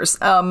Azores.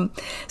 So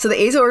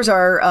the Azores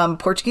are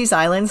Portuguese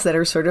islands that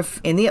are sort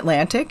of in the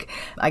Atlantic,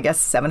 I guess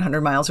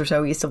 700 miles or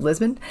so east of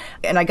Lisbon.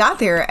 And I got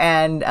there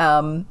and,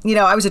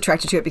 I was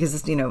attracted to it because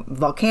it's,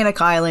 volcanic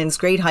islands,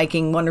 great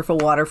hiking, wonderful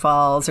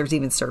waterfalls. There's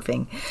even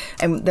surfing.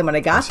 And then when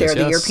I got there,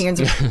 the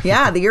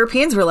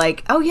Europeans were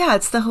like, oh, yeah,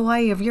 it's the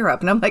Hawaii of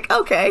Europe. And I'm like,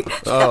 okay,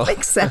 that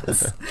makes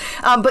sense.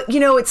 But,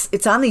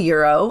 it's on the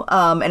euro.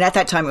 And at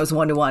that time, it was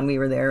 1-to-1. We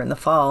were there in the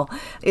fall.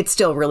 It's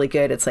still really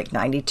good. It's like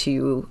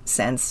 92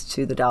 cents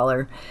to the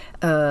dollar.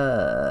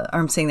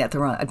 I'm saying that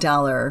wrong. A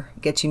dollar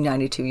gets you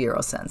 92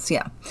 euro cents.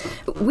 Yeah.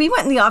 We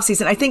went in the off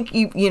season. I think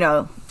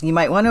you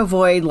might want to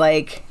avoid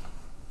like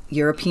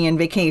European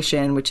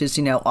vacation, which is,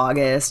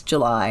 August,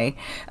 July.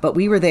 But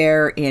we were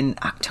there in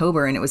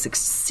October and it was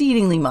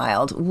exceedingly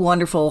mild,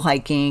 wonderful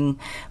hiking.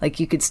 Like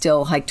you could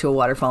still hike to a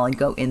waterfall and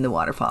go in the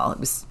waterfall. It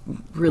was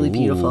really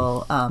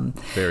beautiful.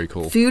 Very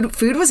cool.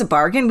 Food was a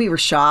bargain. We were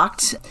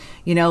shocked.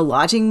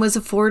 Lodging was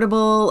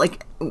affordable.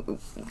 Like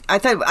I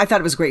thought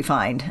it was a great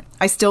find.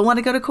 I still want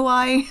to go to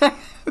Kauai.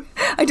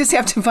 I just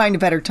have to find a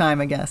better time,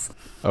 I guess.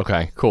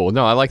 Okay, cool.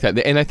 No, I like that.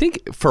 And I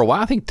think for a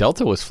while,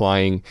 Delta was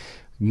flying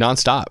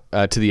nonstop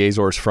to the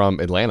Azores from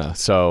Atlanta.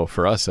 So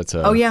for us, that's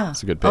a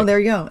good pick. Oh, there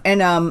you go.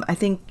 And I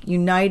think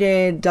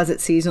United does it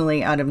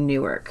seasonally out of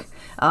Newark.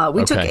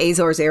 We took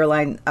Azores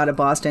Airline out of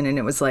Boston, and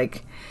it was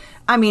like,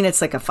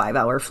 it's like a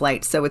 5-hour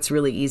flight, so it's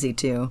really easy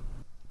too.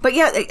 But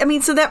yeah,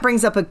 so that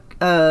brings up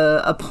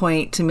a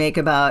point to make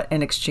about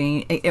an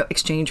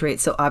exchange rate.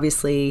 So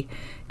obviously,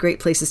 great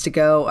places to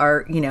go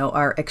are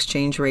our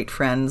exchange rate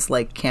friends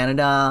like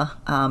Canada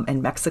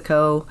and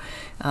Mexico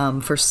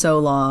for so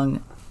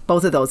long.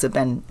 Both of those have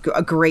been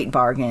a great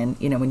bargain.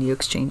 When you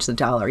exchange the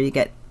dollar, you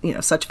get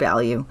such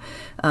value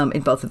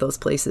in both of those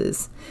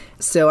places.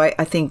 So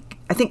I think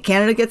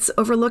Canada gets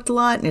overlooked a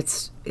lot, and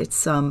it's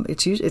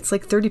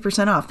like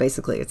 30% off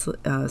basically. So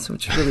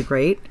it's really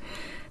great.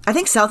 I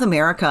think South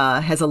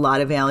America has a lot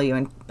of value,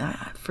 and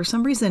for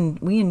some reason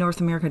we in North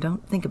America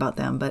don't think about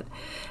them. But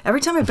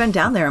every time I've been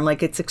down there, I'm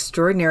like, it's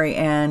extraordinary,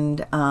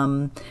 and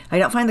I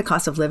don't find the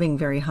cost of living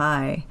very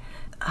high.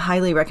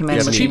 Highly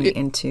recommend looking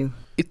into.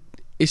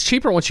 It's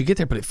cheaper once you get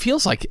there, but it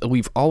feels like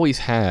we've always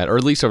had, or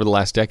at least over the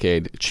last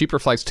decade, cheaper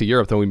flights to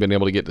Europe than we've been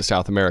able to get to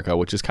South America,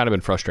 which has kind of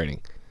been frustrating.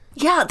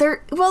 Yeah,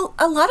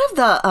 a lot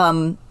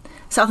of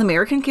South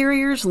American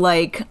carriers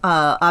like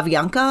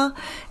Avianca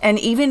and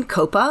even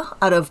Copa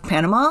out of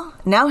Panama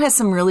now has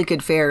some really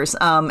good fares.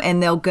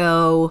 And they'll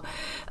go,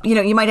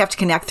 you might have to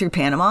connect through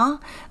Panama,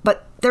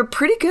 but they're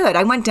pretty good.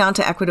 I went down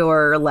to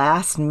Ecuador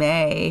last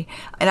May,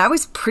 and I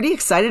was pretty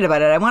excited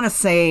about it. I want to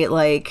say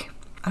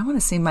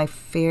my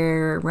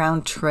fare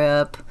round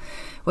trip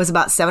was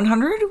about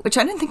 $700, which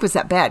I didn't think was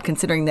that bad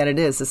considering that it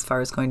is as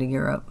far as going to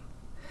Europe.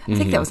 I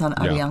think that was on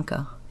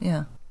Avianca.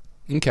 Yeah.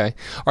 Okay.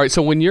 All right.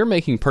 So when you're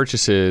making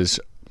purchases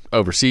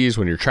overseas,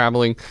 when you're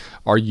traveling,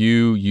 are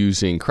you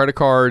using credit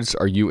cards?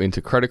 Are you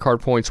into credit card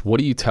points? What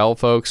do you tell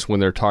folks when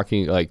they're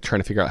talking, like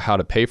trying to figure out how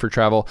to pay for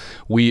travel?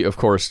 We, of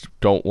course,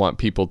 don't want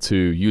people to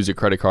use a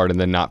credit card and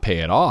then not pay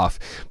it off,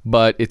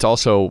 but it's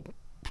also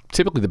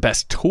typically the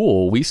best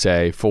tool, we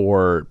say,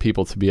 for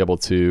people to be able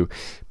to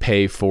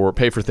pay for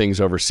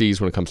things overseas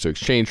when it comes to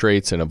exchange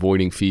rates and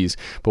avoiding fees.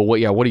 But what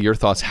are your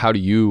thoughts? How do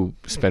you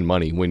spend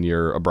money when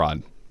you're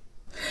abroad?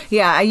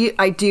 Yeah,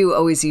 I do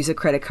always use a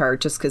credit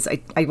card just because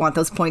I want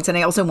those points, and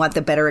I also want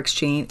the better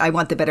exchange. I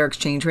want the better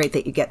exchange rate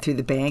that you get through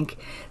the bank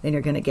than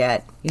you're going to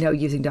get,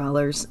 using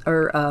dollars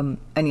or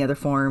any other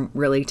form,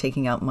 really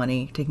taking out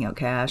money, taking out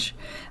cash.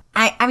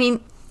 I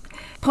mean,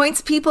 points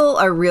people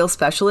are real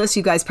specialists.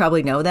 You guys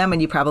probably know them,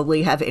 and you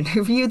probably have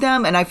interviewed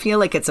them, and I feel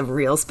like it's a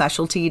real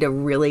specialty to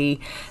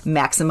really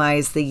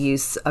maximize the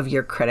use of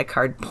your credit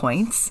card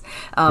points.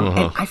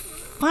 And I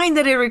find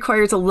that it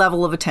requires a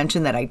level of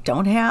attention that I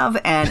don't have,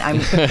 and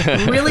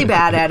I'm really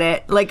bad at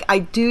it. Like, I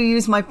do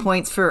use my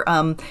points for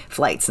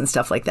flights and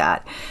stuff like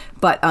that.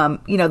 But,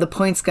 the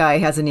Points Guy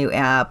has a new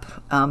app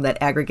that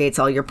aggregates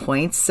all your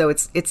points. So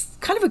it's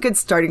kind of a good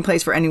starting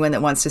place for anyone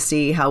that wants to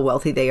see how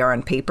wealthy they are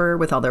on paper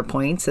with all their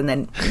points. And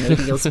then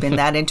maybe you'll spin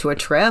that into a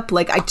trip.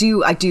 Like, I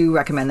do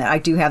recommend that. I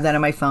do have that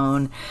on my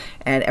phone.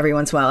 And every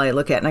once in a while I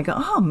look at it and I go,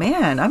 oh,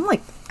 man, I'm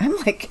like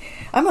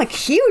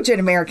huge at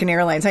American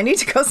Airlines. I need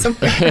to go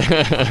somewhere.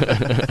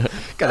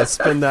 Gotta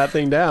spin that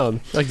thing down.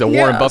 Like the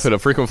Warren Buffett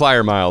of frequent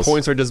flyer miles.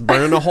 Points are just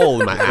burning a hole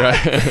in my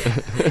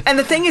app. And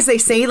the thing is, they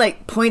say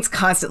like points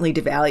constantly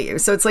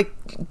devalue. So it's like,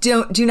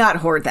 do not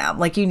hoard them.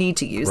 Like, you need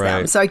to use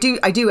them. So I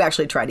do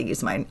actually try to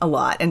use mine a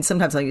lot. And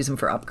sometimes I'll use them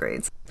for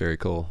upgrades. Very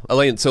cool.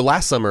 Elaine, so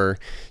last summer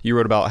you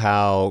wrote about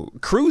how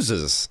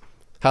cruises,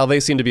 how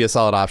they seem to be a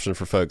solid option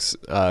for folks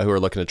who are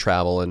looking to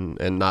travel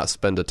and not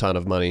spend a ton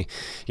of money.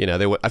 I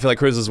feel like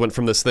cruises went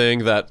from this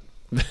thing that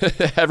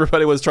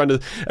everybody was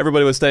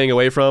staying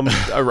away from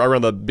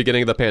around the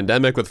beginning of the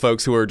pandemic, with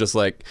folks who were just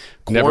like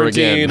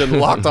quarantined and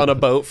locked on a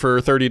boat for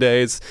 30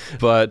 days.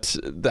 But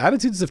the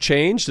attitudes have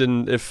changed,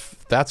 and if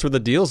that's where the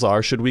deals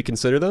are, should we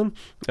consider them?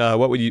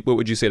 What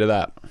would you say to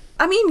that?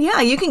 I mean, yeah,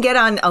 you can get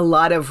on a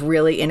lot of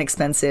really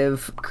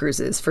inexpensive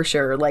cruises for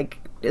sure. Like,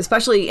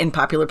 especially in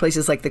popular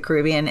places like the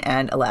Caribbean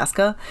and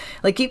Alaska.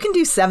 Like, you can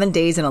do 7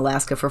 days in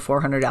Alaska for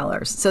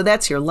 $400. So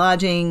that's your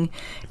lodging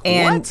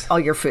and all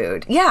your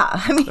food. Yeah.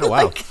 I mean,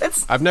 wow.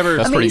 That's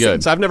pretty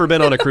good. So I've never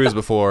been on a cruise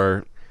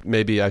before.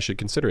 Maybe I should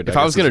consider it. If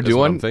I was going to do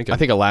one, I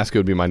think Alaska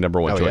would be my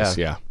number one choice.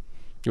 Yeah.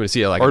 You want to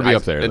see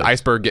an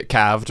iceberg get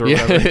calved or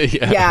whatever?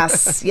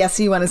 Yes,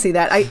 you want to see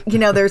that.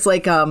 There's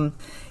like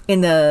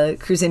in the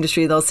cruise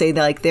industry, they'll say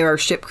that like there are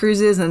ship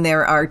cruises and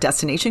there are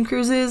destination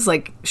cruises.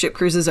 Like, ship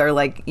cruises are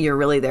like you're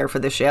really there for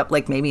the ship,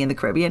 like maybe in the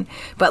Caribbean,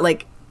 but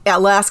like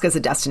Alaska's a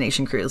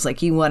destination cruise.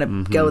 Like, you want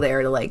to go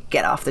there to like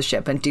get off the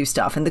ship and do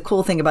stuff. And the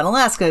cool thing about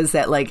Alaska is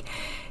that like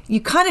you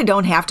kind of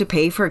don't have to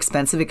pay for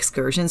expensive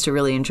excursions to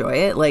really enjoy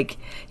it. Like,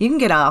 you can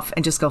get off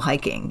and just go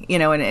hiking,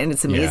 and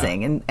it's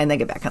amazing. Yeah. And then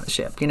get back on the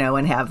ship,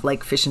 and have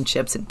like fish and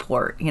chips in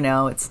port,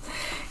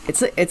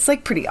 it's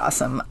like pretty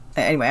awesome.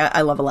 Anyway,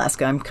 I love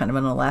Alaska. I'm kind of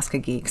an Alaska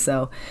geek.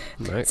 So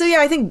yeah,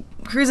 I think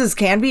cruises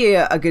can be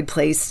a good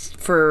place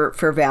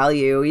for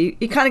value.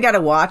 You kind of got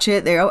to watch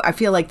it. I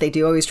feel like they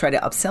do always try to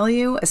upsell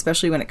you,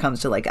 especially when it comes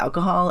to like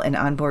alcohol and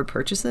onboard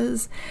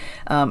purchases.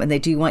 And they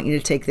do want you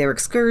to take their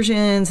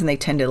excursions, and they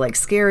tend to like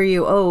scare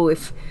you. Oh,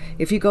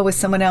 if you go with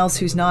someone else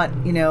who's not,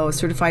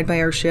 certified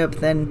by our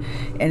ship, and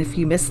if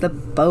you miss the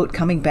boat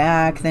coming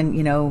back, then,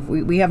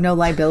 we have no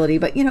liability.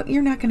 But,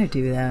 you're not going to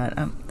do that.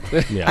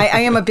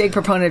 I am a big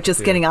proponent of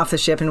just getting off the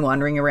ship and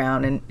wandering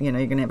around, and, you're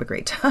going to have a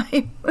great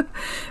time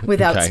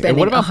without spending $150. And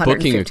what about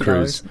booking a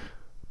cruise?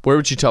 Where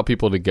would you tell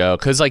people to go?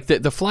 Because like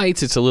the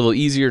flights, it's a little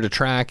easier to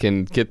track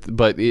and get,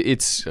 but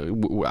it's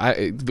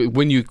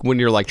when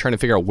you're like trying to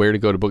figure out where to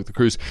go to book the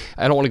cruise,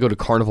 I don't want to go to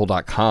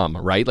carnival.com,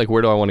 right? Like,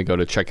 where do I want to go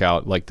to check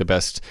out like the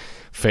best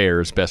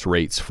fares, best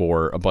rates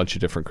for a bunch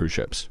of different cruise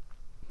ships?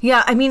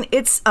 Yeah, I mean,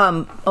 it's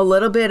a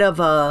little bit of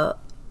a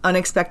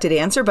unexpected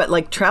answer, but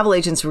like travel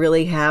agents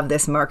really have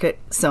this market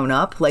sewn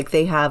up. Like,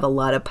 they have a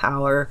lot of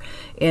power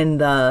in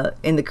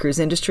the cruise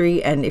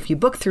industry, and if you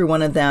book through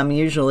one of them,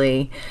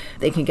 usually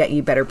they can get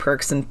you better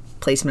perks and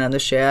placement on the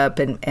ship,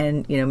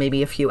 and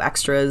maybe a few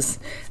extras.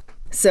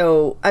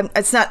 So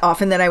it's not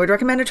often that I would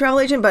recommend a travel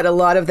agent, but a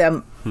lot of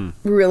them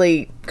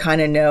really kind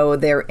of know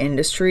their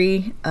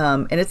industry,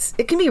 and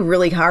it can be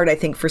really hard, I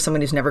think, for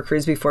someone who's never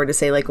cruised before to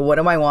say like, what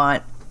do I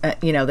want?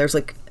 There's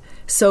like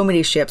so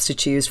many ships to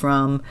choose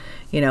from.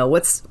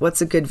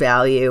 What's a good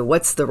value?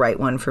 What's the right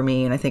one for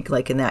me? And I think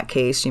like in that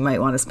case, you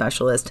might want a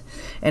specialist.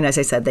 And as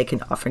I said, they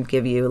can often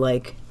give you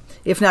like,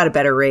 if not a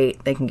better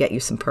rate, they can get you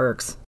some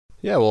perks.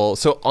 Yeah, well,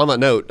 so on that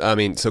note,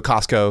 so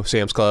Costco,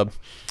 Sam's Club,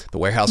 the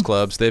warehouse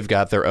clubs, they've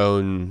got their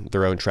own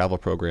travel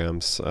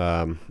programs.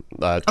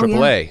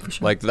 AAA, for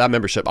sure. like that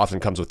membership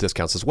often comes with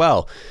discounts as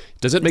well.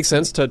 Does it make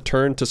sense to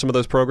turn to some of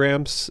those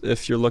programs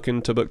if you're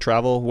looking to book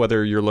travel,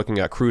 whether you're looking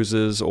at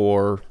cruises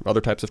or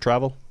other types of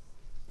travel?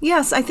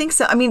 Yes, I think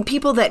so. I mean,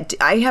 people that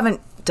I haven't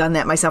done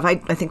that myself. I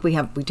think we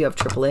do have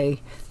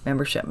AAA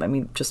membership. I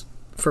mean, just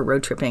for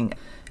road tripping.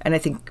 And I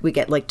think we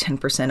get like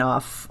 10%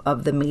 off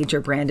of the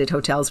major branded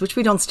hotels, which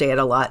we don't stay at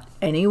a lot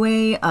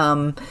anyway.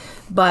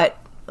 But,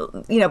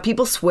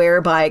 people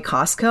swear by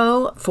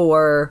Costco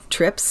for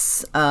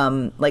trips.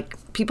 Like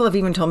people have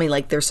even told me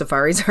like their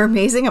safaris are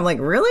amazing. I'm like,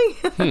 really?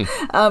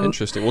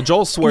 Interesting. Well,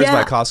 Joel swears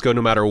by Costco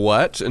no matter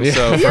what. And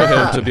so for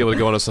him to be able to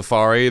go on a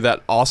safari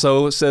that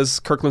also says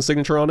Kirkland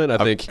signature on it, I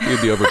think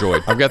he'd be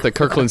overjoyed. I've got the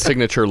Kirkland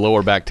signature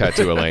lower back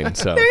tattoo, Elaine.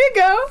 So there you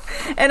go.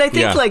 And I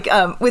think like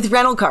with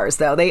rental cars,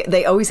 though,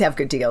 they always have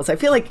good deals. I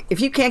feel like if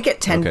you can't get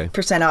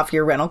 10% off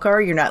your rental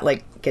car, you're not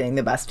like getting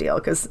the best deal,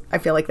 because I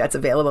feel like that's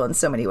available in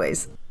so many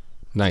ways.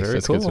 Nice. Very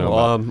That's cool. good to know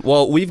about.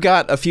 Well, we've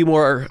got a few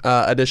more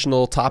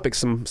additional topics,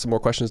 some more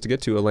questions to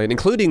get to, Elaine,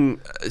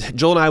 including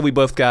Joel and I. We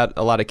both got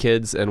a lot of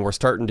kids, and we're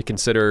starting to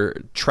consider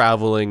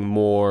traveling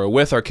more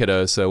with our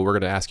kiddos. So we're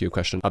going to ask you a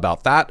question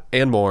about that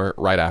and more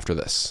right after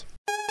this.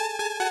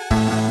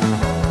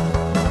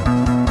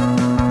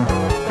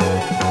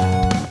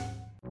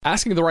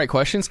 Asking the right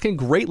questions can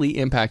greatly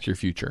impact your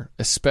future,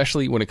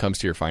 especially when it comes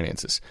to your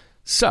finances.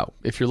 So,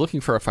 if you're looking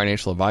for a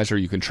financial advisor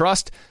you can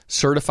trust,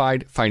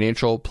 certified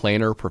financial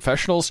planner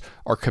professionals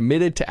are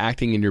committed to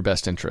acting in your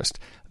best interest.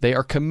 They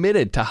are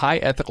committed to high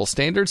ethical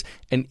standards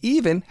and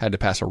even had to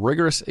pass a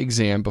rigorous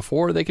exam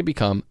before they could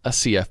become a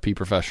CFP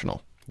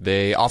professional.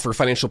 They offer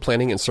financial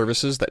planning and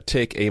services that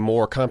take a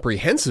more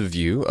comprehensive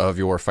view of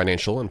your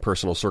financial and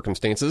personal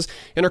circumstances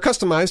and are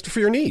customized for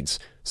your needs.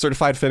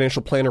 Certified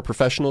financial planner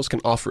professionals can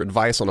offer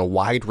advice on a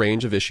wide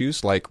range of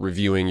issues like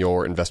reviewing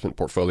your investment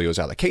portfolio's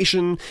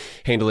allocation,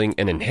 handling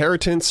an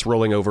inheritance,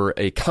 rolling over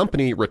a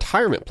company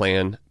retirement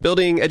plan,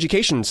 building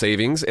education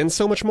savings, and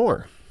so much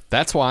more.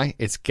 That's why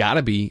it's got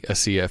to be a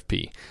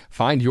CFP.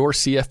 Find your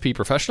CFP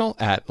professional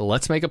at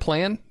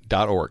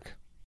letsmakeaplan.org.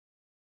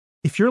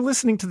 If you're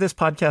listening to this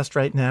podcast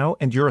right now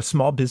and you're a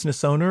small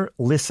business owner,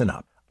 listen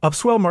up.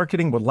 Upswell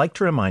Marketing would like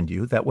to remind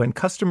you that when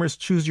customers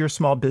choose your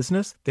small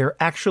business,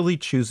 they're actually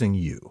choosing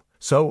you.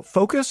 So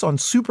focus on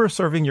super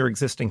serving your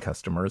existing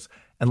customers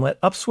and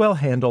let Upswell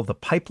handle the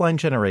pipeline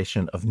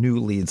generation of new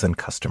leads and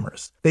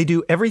customers. They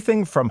do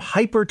everything from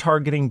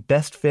hyper-targeting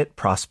best fit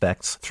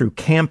prospects through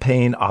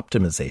campaign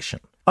optimization.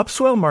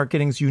 Upswell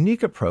Marketing's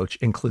unique approach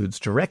includes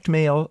direct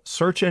mail,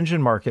 search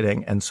engine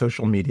marketing, and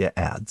social media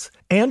ads,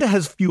 and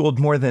has fueled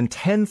more than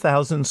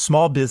 10,000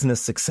 small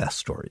business success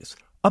stories.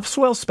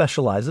 Upswell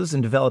specializes in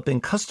developing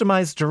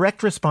customized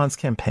direct response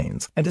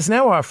campaigns and is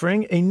now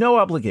offering a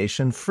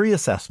no-obligation free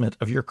assessment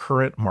of your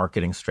current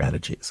marketing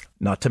strategies.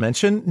 Not to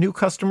mention, new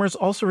customers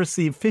also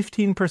receive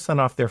 15%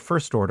 off their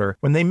first order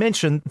when they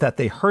mention that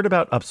they heard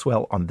about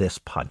Upswell on this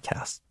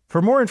podcast.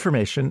 For more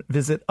information,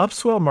 visit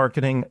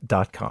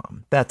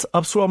upswellmarketing.com. That's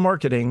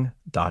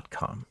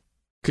upswellmarketing.com.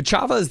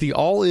 Kachava is the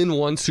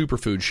all-in-one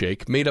superfood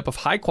shake made up of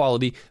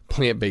high-quality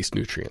plant-based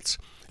nutrients.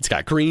 It's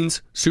got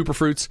greens,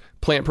 superfruits,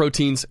 plant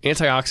proteins,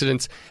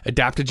 antioxidants,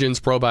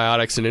 adaptogens,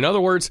 probiotics, and in other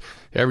words,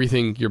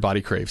 everything your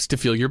body craves to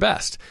feel your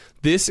best.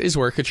 This is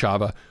where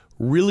Kachava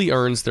really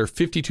earns their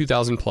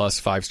 52,000 plus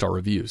 5-star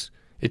reviews.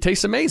 It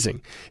tastes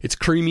amazing. It's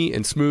creamy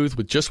and smooth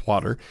with just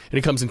water, and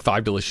it comes in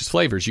 5 delicious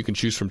flavors. You can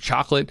choose from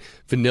chocolate,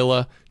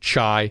 vanilla,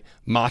 chai,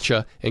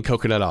 matcha, and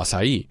coconut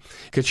acai.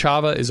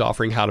 Kachava is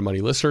offering How to Money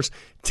listeners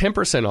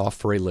 10% off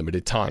for a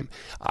limited time.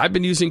 I've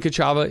been using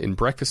Kachava in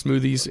breakfast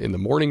smoothies in the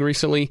morning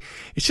recently.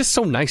 It's just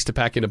so nice to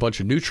pack in a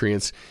bunch of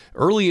nutrients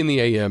early in the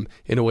AM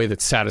in a way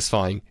that's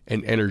satisfying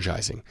and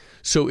energizing.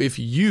 So if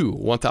you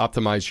want to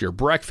optimize your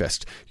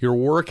breakfast, your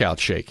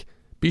workout shake,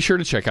 be sure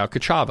to check out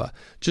Kachava.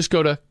 Just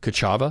go to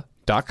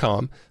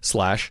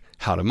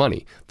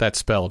kachava.com/howtomoney. That's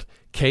spelled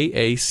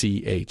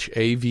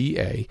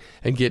Kachava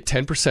and get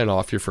 10%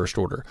 off your first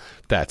order.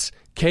 That's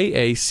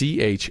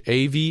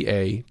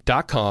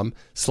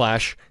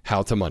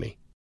kachava.com/howtomoney.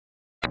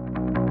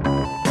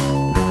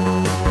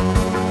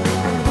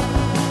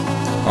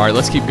 All right,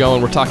 let's keep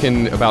going. We're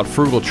talking about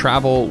frugal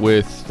travel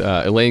with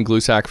Elaine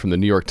Glusac from the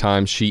New York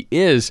Times. She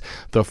is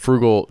the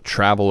frugal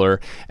traveler.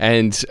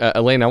 And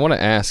Elaine, I want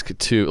to ask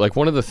too, like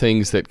one of the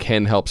things that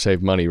can help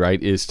save money,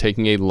 right, is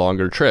taking a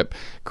longer trip.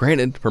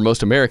 Granted, for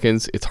most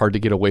Americans, it's hard to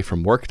get away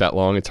from work that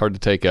long. It's hard to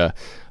take a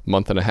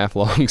month and a half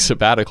long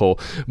sabbatical.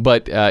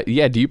 But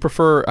yeah, do you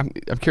prefer, I'm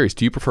curious,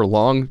 do you prefer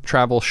long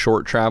travel,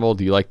 short travel?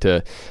 Do you like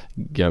to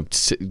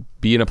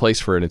be in a place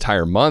for an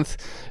entire month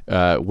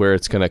where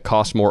it's going to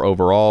cost more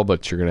overall,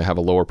 but you're going to have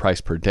a lower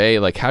price per day?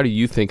 Like, how do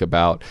you think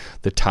about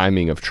the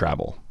timing of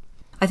travel?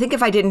 I think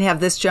if I didn't have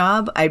this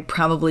job, I'd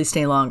probably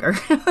stay longer.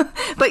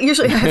 But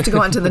usually I have to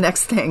go on to the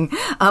next thing.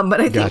 But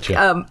I think,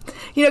 Gotcha.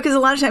 Because a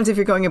lot of times if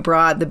you're going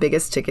abroad, the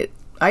biggest ticket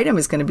item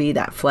is going to be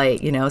that flight,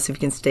 So if you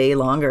can stay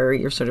longer,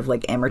 you're sort of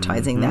like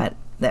amortizing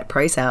that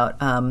price out.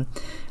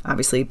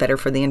 Obviously better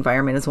for the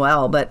environment as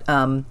well. But,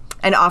 and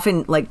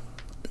often like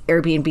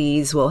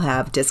Airbnbs will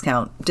have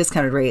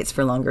discounted rates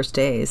for longer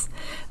stays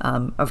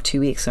of 2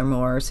 weeks or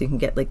more. So you can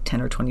get like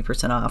 10 or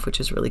 20% off, which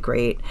is really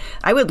great.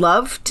 I would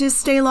love to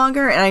stay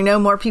longer. And I know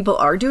more people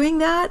are doing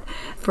that.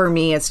 For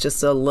me, it's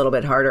just a little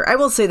bit harder. I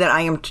will say that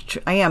I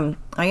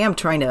am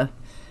trying to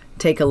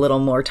take a little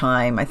more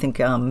time. I think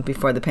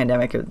before the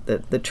pandemic,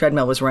 the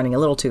treadmill was running a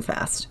little too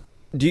fast.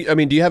 Do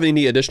you have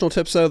any additional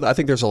tips though? I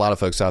think there's a lot of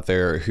folks out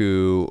there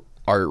who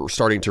are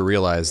starting to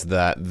realize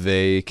that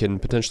they can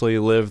potentially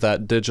live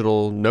that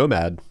digital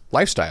nomad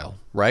lifestyle,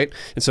 right?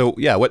 And so,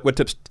 yeah, what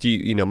tips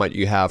do might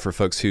you have for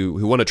folks who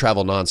want to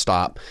travel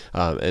nonstop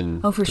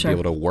and be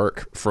able to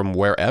work from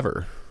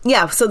wherever?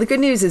 Yeah. So the good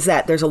news is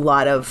that there's a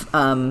lot of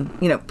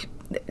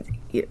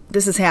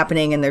this is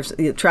happening, and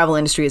the travel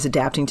industry is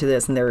adapting to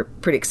this, and they're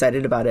pretty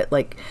excited about it.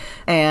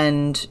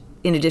 And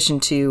in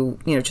addition to,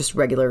 just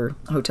regular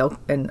hotel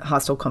and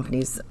hostel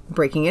companies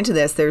breaking into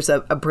this, there's a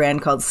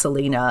brand called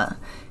Selina,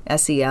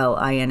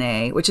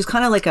 Selina, which is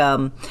kind of like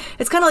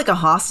a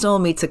hostel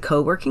meets a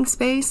co-working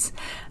space.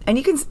 And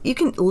you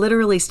can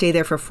literally stay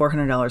there for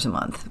 $400 a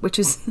month, which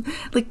is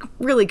like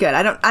really good.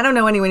 I don't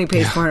know anyone who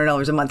pays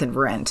 $400 a month in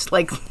rent.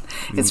 Like,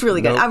 it's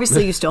really good. Nope.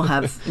 Obviously, you still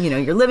have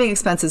your living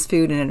expenses,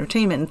 food and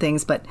entertainment and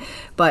things, but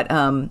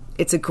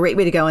it's a great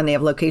way to go. And they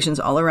have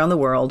locations all around the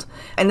world.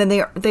 And then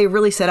they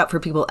really set up for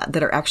people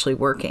that are actually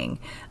working.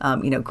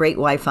 Great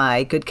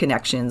Wi-Fi, good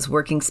connections,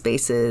 working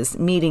spaces,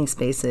 meeting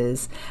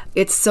spaces.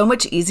 It's so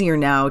much easier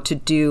now to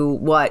do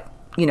what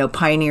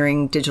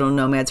pioneering digital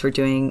nomads were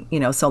doing,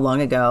 so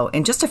long ago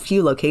in just a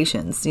few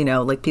locations,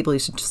 like people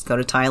used to just go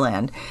to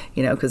Thailand,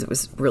 because it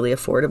was really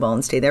affordable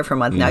and stay there for a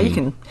month. Now you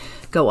can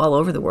go all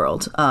over the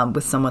world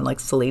with someone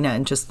like Selina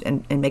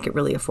and make it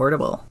really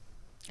affordable.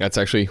 That's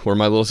actually where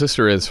my little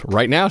sister is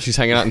right now. She's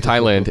hanging out in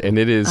Thailand, and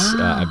it is,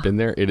 I've been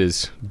there. It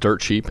is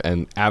dirt cheap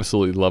and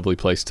absolutely lovely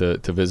place to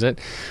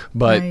visit.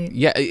 But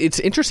yeah, it's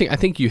interesting. I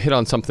think you hit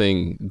on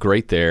something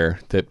great there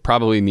that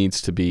probably needs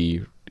to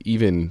be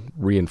even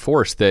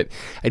reinforced, that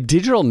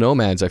digital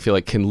nomads, I feel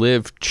like, can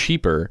live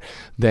cheaper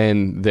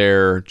than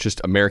their just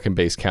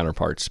American-based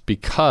counterparts,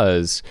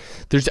 because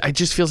it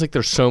just feels like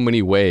there's so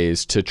many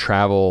ways to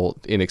travel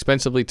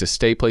inexpensively, to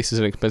stay places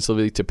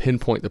inexpensively, to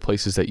pinpoint the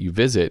places that you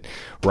visit,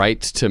 right?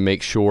 To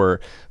make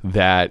sure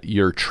that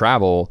your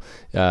travel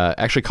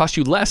actually costs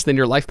you less than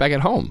your life back at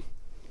home.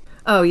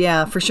 Oh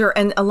yeah, for sure.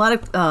 And a lot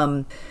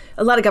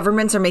of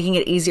governments are making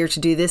it easier to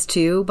do this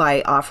too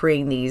by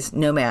offering these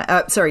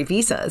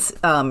visas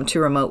to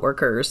remote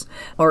workers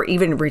or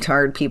even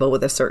retired people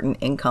with a certain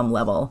income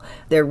level.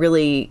 They're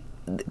really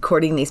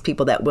courting these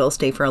people that will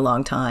stay for a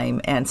long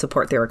time and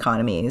support their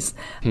economies.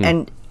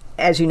 And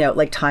as you know,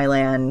 like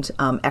Thailand,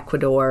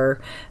 Ecuador,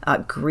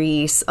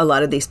 Greece, a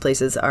lot of these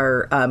places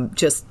are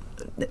just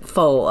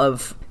full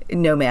of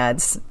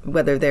nomads,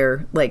 whether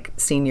they're like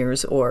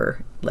seniors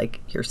or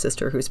like your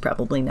sister, who's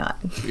probably not.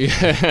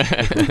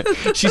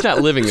 She's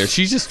not living there.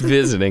 She's just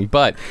visiting,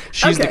 but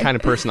she's the kind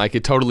of person I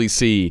could totally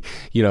see,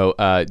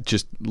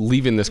 just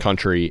leaving this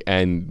country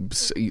and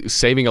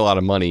saving a lot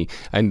of money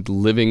and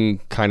living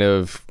kind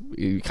of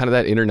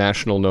that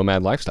international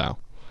nomad lifestyle.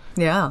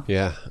 Yeah.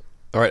 Yeah.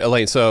 All right,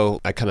 Elaine, so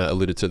I kind of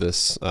alluded to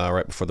this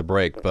right before the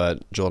break,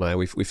 but Jill and I,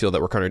 we feel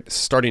that we're kind of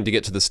starting to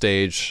get to the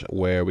stage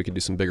where we can do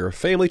some bigger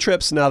family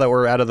trips now that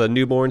we're out of the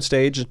newborn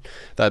stage.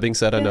 That being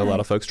said, I know a lot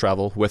of folks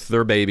travel with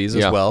their babies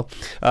as well.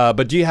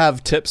 But do you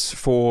have tips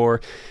for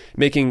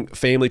making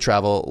family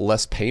travel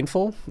less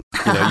painful?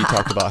 You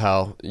talked about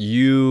how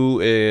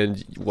you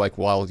and, like,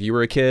 while you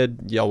were a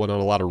kid, y'all went on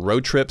a lot of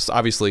road trips.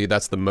 Obviously,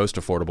 that's the most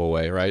affordable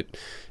way, right?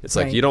 It's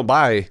like you don't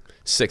buy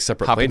 6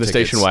 separate plane tickets.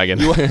 Station wagon.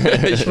 You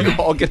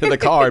all get in the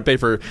car and pay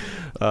for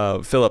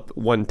fill up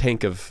 1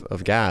 tank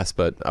of gas.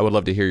 But I would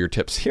love to hear your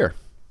tips here.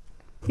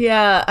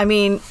 Yeah, I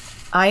mean,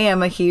 I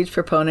am a huge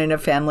proponent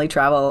of family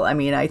travel. I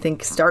mean, I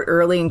think start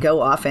early and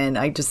go often.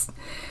 I just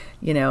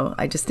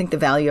think the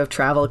value of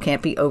travel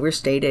can't be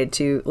overstated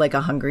to like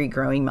a hungry,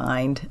 growing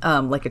mind,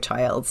 like a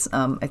child's.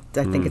 I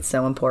think it's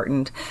so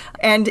important.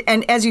 And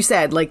as you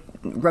said, like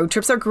road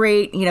trips are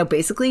great.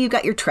 Basically you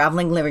got your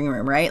traveling living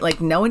room, right?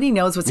 Like nobody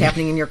knows what's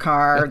happening in your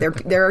car.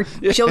 There are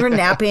children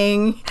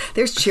napping.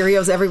 There's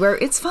Cheerios everywhere.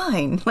 It's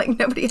fine. Like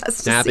nobody has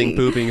to Snapping, see.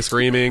 Pooping,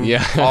 screaming,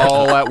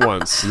 all at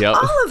once. Yep.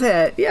 All of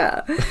it,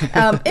 yeah.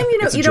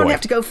 And you don't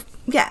have to go.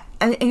 Yeah,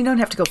 and you don't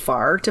have to go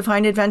far to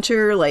find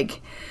adventure.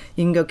 Like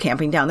you can go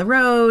camping down the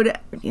road,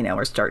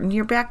 or start in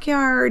your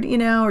backyard,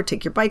 or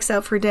take your bikes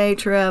out for a day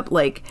trip.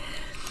 Like,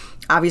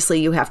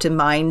 obviously you have to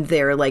mind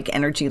their like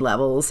energy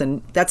levels,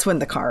 and that's when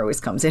the car always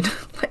comes in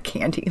like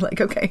handy. Like,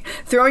 okay,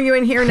 throwing you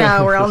in here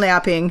now, we're all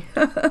napping.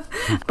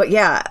 But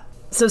yeah,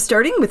 So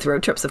starting with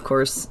road trips, of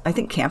course, I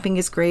think camping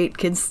is great.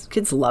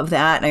 Kids love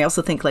that. And I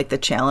also think like the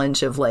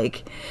challenge of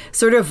like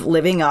sort of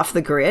living off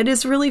the grid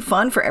is really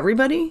fun for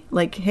everybody.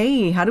 Like,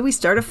 hey, how do we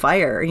start a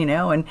fire,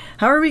 and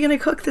how are we going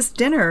to cook this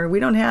dinner? We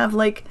don't have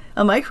like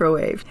a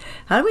microwave.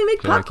 How do we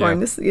make popcorn?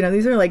 These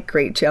are like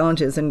great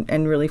challenges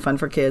and really fun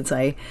for kids.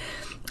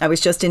 I was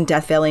just in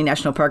Death Valley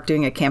National Park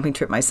doing a camping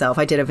trip myself.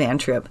 I did a van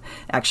trip,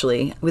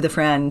 actually, with a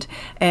friend.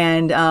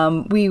 And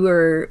we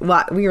were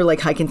like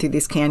hiking through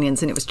these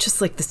canyons, and it was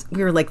just like this.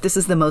 We were like, this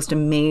is the most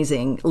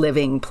amazing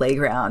living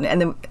playground.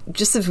 And then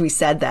just as we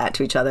said that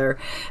to each other,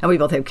 and we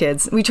both have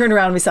kids, we turned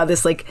around and we saw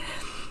this like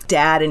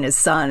dad and his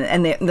son,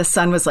 and the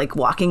son was like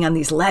walking on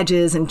these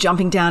ledges and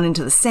jumping down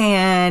into the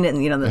sand, and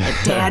the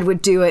dad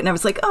would do it. And I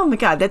was like, oh my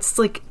God, that's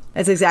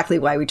exactly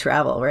why we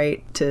travel,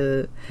 right?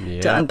 To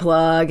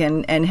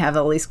unplug and have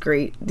all these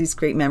great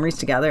memories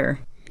together.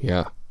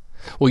 Yeah.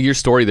 Well, your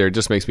story there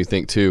just makes me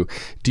think too.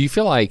 Do you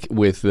feel like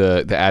with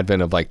the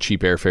advent of like cheap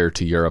airfare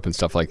to Europe and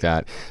stuff like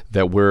that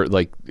we're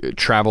like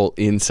travel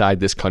inside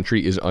this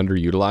country is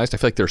underutilized? I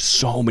feel like there's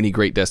so many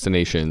great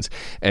destinations,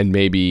 and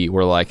maybe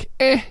we're like,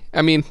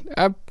 I mean,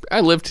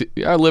 I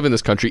live in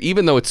this country,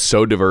 even though it's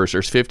so diverse.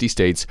 There's 50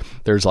 states.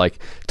 There's like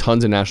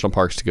tons of national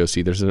parks to go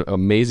see. There's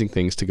amazing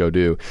things to go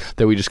do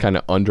that we just kind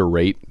of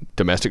underrate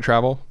domestic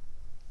travel.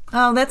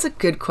 Oh, that's a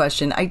good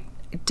question. I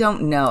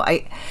don't know.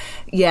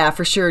 Yeah,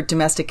 for sure,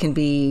 domestic can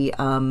be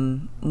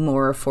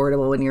more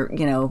affordable when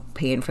you're,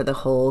 paying for the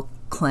whole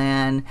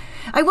clan.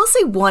 I will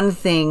say one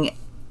thing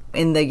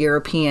in the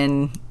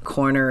European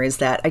corner is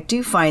that I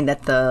do find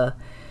that the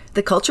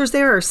cultures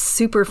there are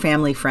super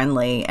family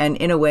friendly, and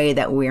in a way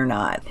that we're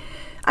not.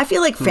 I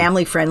feel like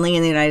family friendly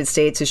in the United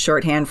States is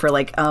shorthand for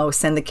like, oh,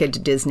 send the kid to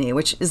Disney,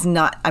 which is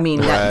not,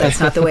 that's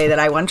not the way that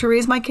I want to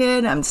raise my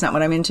kid. It's not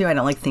what I'm into. I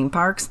don't like theme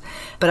parks.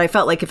 But I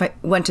felt like if I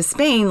went to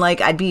Spain, like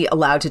I'd be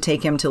allowed to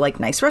take him to like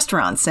nice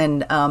restaurants,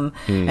 and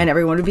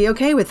everyone would be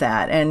okay with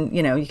that. And,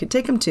 you could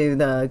take him to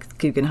the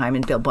Guggenheim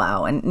in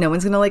Bilbao, and no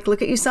one's going to like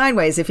look at you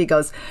sideways if he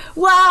goes,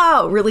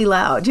 wow, really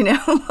loud,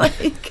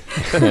 like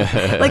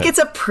it's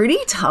a pretty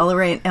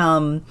tolerant,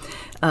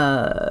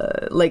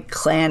 like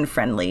clan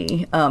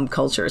friendly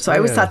culture. So I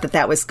always thought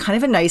that was kind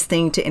of a nice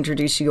thing to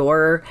introduce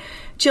your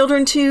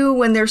children to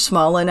when they're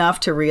small enough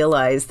to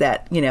realize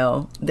that,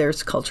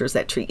 there's cultures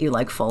that treat you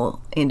like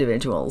full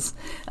individuals,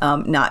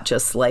 not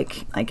just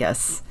like, I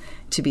guess,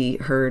 to be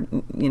heard,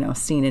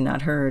 seen and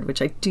not heard,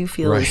 which I do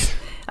feel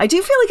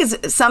is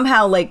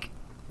somehow like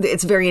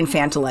it's very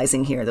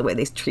infantilizing here, the way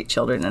they treat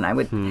children, and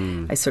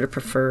I sort of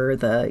prefer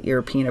the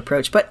European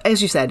approach. But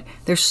as you said,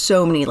 there's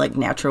so many like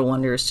natural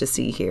wonders to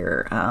see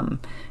here,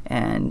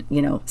 and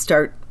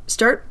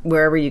start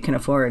wherever you can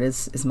afford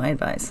is my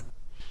advice.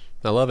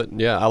 I love it.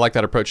 Yeah, I like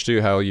that approach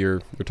too. How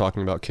you're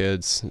talking about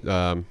kids.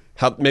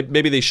 How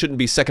maybe they shouldn't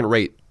be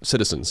second-rate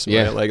citizens.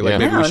 Right? Like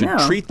maybe we should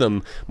treat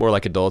them more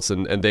like adults,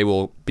 and they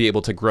will be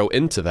able to grow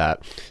into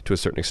that to a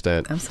certain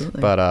extent. Absolutely.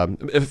 But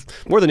if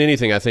more than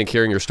anything, I think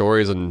hearing your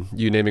stories and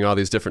you naming all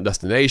these different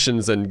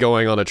destinations and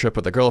going on a trip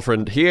with a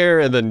girlfriend here,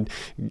 and then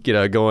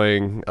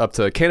going up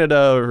to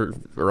Canada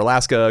or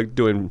Alaska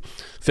doing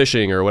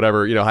fishing or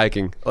whatever,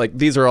 hiking. Like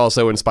these are all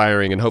so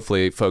inspiring, and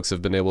hopefully folks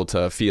have been able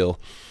to feel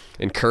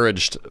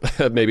encouraged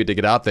maybe to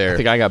get out there. I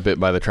think I got bit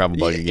by the travel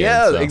bug again.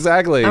 Yeah, so.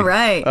 Exactly. All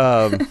right.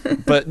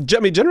 But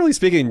generally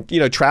speaking,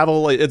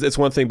 travel, it's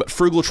one thing, but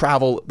frugal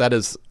travel, that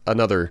is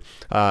another.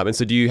 And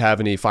so do you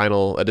have any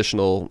final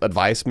additional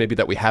advice maybe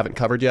that we haven't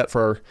covered yet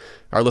for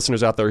our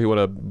listeners out there who want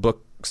to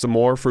book some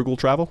more frugal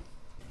travel?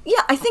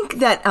 Yeah, I think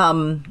that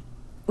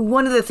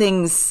one of the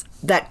things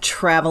that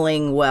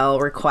traveling well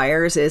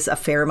requires is a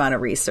fair amount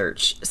of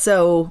research.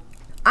 So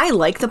I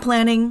like the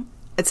planning.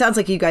 It sounds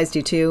like you guys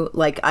do too.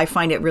 Like, I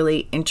find it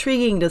really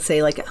intriguing to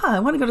say, like, I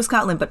want to go to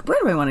Scotland, but where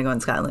do I want to go in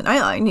Scotland?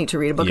 I need to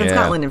read a book on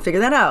Scotland and figure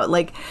that out.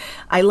 Like,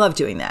 I love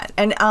doing that.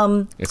 And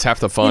it's half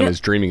the fun is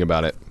dreaming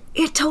about it.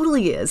 It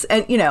totally is.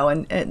 And,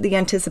 and the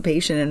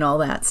anticipation and all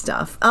that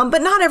stuff.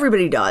 But not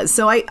everybody does.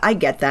 So I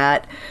get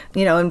that,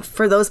 and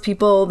for those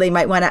people, they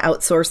might want to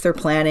outsource their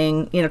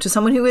planning, to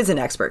someone who is an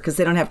expert, because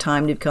they don't have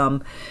time to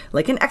become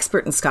like an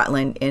expert in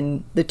Scotland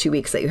in the 2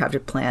 weeks that you have to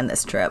plan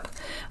this trip.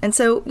 And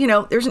so,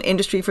 there's an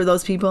industry for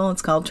those people.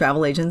 It's called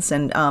travel agents.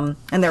 And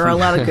there are a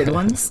lot of good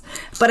ones.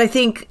 But I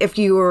think if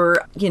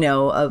you're,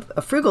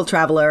 a frugal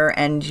traveler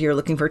and you're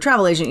looking for a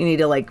travel agent, you need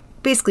to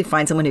basically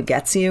find someone who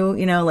gets you,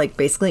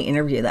 basically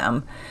interview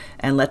them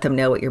and let them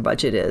know what your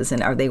budget is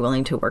and are they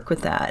willing to work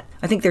with that.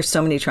 I think there's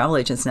so many travel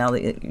agents now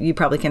that you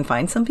probably can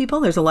find some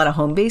people. There's a lot of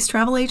home-based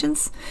travel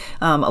agents.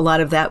 A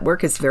lot of that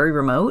work is very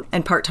remote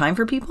and part-time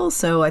for people,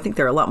 so I think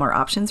there are a lot more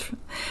options.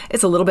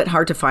 It's a little bit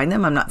hard to find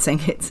them. I'm not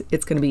saying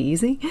it's going to be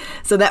easy.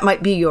 So that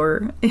might be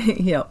your,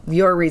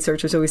 your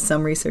research. There's always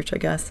some research, I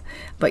guess.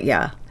 But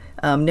yeah.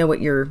 Know what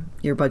your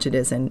budget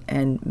is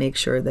and make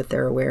sure that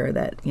they're aware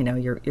that,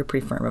 you're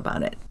pretty firm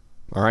about it.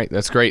 All right.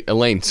 That's great.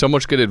 Elaine, so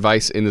much good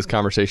advice in this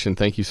conversation.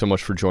 Thank you so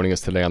much for joining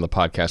us today on the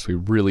podcast. We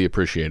really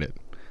appreciate it.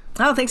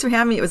 Oh, thanks for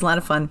having me. It was a lot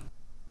of fun.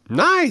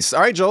 Nice.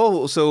 All right,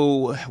 Joel.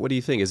 So what do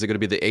you think? Is it going to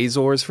be the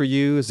Azores for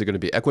you? Is it going to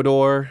be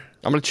Ecuador?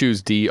 I'm going to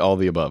choose D, all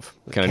the above.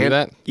 Can I do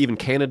that? Even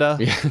Canada?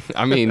 Yeah.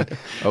 I mean,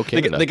 okay.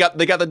 They got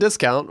the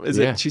discount. Is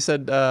it? She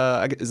said,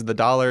 is the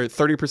dollar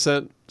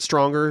 30%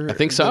 stronger? I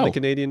think so. Than the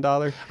Canadian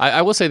dollar?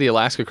 I will say the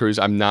Alaska cruise,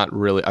 I've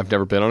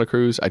never been on a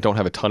cruise. I don't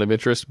have a ton of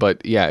interest,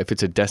 but yeah, if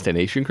it's a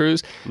destination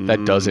cruise,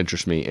 that does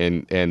interest me.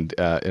 And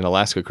an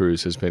Alaska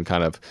cruise has been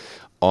kind of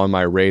on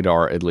my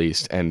radar at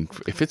least. And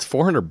if it's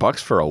 $400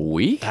 for a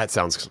week, that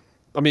sounds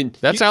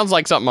sounds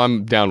like something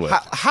I'm down with.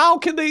 How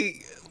can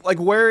they? Like,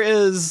 where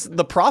is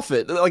the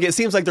profit? Like, it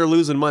seems like they're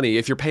losing money.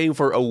 If you're paying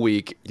for a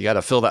week, you got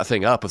to fill that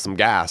thing up with some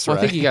gas, right?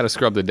 I think you got to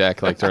scrub the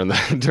deck like during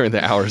the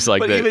hours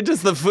like that. But even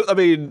just the food, I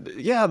mean,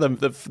 yeah,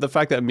 the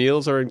fact that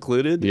meals are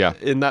included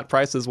in that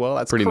price as well,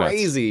 that's pretty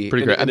crazy.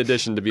 Pretty great. In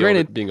addition to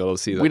being able to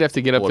see we'd have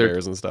to get up there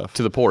and stuff.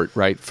 to the port,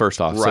 right,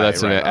 first off. So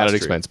that's an added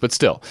expense. But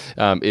still,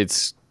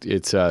 it's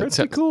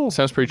cool.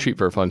 Sounds pretty cheap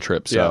for a fun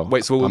trip. So yeah.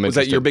 Wait, so was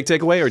that your big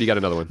takeaway, or do you got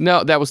another one?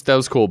 No, that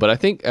was cool. But I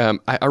think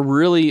I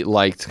really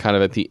liked kind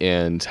of at the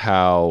end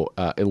how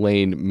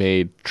Elaine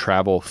made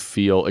travel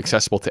feel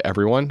accessible to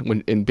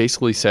everyone and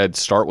basically said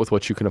start with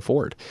what you can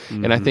afford.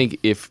 Mm-hmm. And I think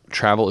if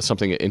travel is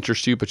something that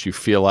interests you, but you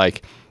feel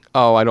like,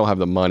 oh, I don't have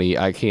the money,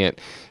 I can't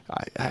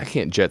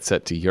jet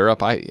set to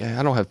Europe. I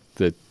don't have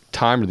the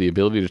time or the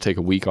ability to take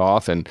a week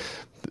off and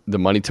the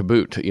money to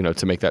boot,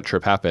 to make that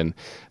trip happen.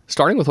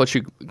 Starting with what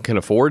you can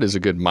afford is a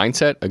good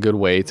mindset, a good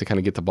way to kind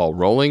of get the ball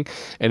rolling.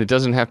 And it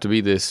doesn't have to be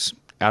this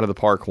out of the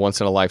park,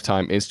 once in a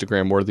lifetime,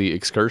 Instagram-worthy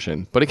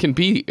excursion. But it can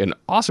be an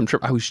awesome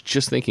trip. I was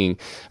just thinking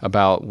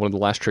about one of the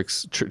last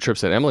trips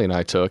that Emily and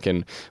I took,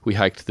 and we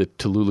hiked the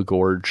Tallulah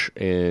Gorge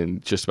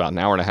in just about an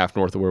hour and a half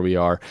north of where we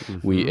are.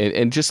 Mm-hmm.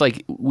 And just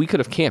like we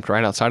could have camped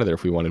right outside of there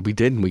if we wanted. We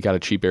didn't. We got a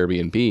cheap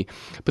Airbnb.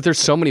 But there's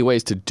so many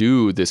ways to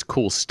do this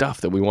cool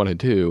stuff that we want to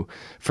do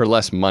for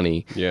less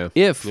money. Yeah.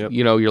 If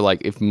you're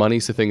like, if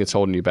money's the thing that's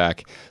holding you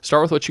back,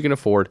 start with what you can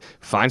afford.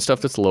 Find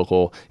stuff that's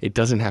local. It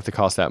doesn't have to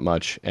cost that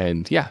much.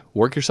 And yeah,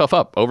 work yourself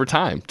up over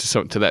time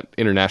to that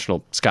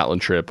international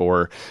Scotland trip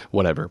or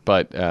whatever.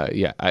 But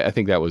I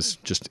think that was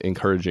just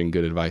encouraging,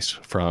 good advice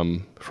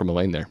from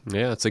Elaine there.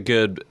 Yeah, it's a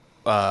good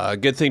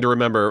thing to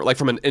remember, like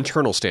from an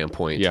internal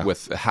standpoint,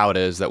 with how it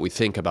is that we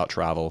think about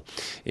travel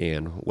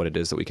and what it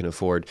is that we can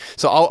afford.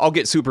 So I'll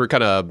get super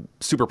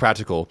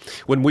practical.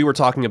 When we were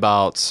talking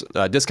about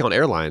discount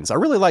airlines, I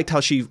really liked how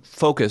she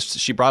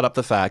brought up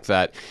the fact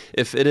that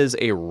if it is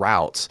a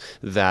route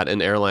that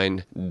an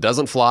airline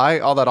doesn't fly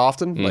all that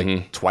often,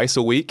 like twice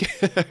a week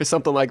or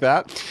something like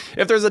that,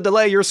 if there's a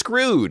delay, you're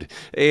screwed.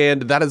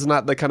 And that is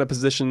not the kind of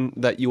position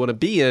that you want to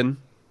be in.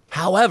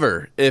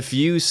 However, if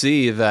you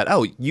see that,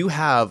 you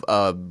have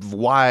a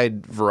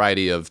wide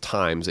variety of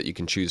times that you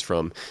can choose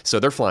from. So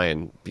they're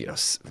flying,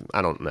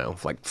 I don't know,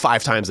 like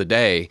 5 times a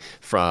day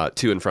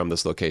to and from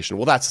this location.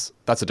 Well, that's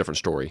a different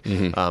story.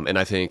 Mm-hmm. And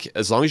I think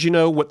as long as you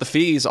know what the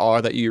fees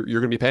are that you're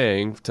going to be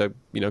paying to,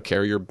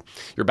 carry your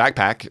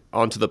backpack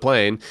onto the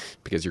plane,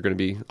 because you're going to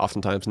be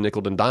oftentimes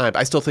nickeled and dimed,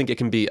 I still think it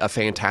can be a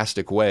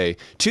fantastic way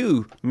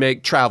to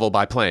make travel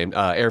by plane,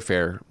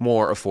 airfare,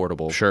 more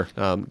affordable. Sure.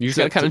 You just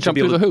got to kind of jump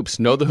through the hoops.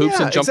 Know the hoops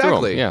and jump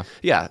through them.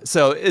 Yeah.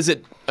 So is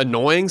it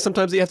annoying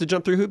sometimes that you have to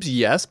jump through hoops?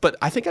 Yes. But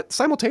I think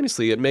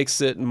simultaneously it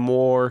makes it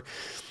more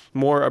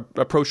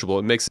approachable.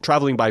 It makes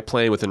traveling by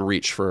plane within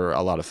reach for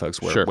a lot of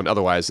folks, when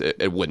otherwise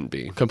it wouldn't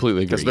be.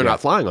 Completely agree. Because they're not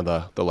flying on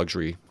the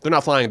luxury. They're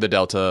not flying the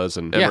Deltas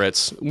and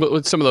Emirates.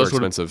 Well, some of those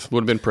would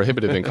have been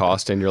prohibitive in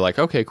cost, and you're like,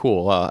 okay,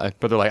 cool.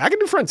 But they're like, I can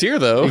do Frontier,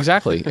 though.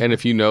 Exactly. And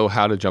if you know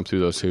how to jump through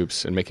those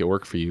hoops and make it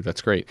work for you,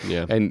 that's great.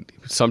 Yeah. And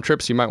some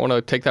trips you might want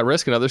to take that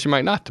risk, and others you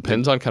might not.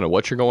 Depends on kind of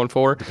what you're going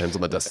for. Depends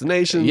on the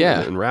destination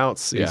and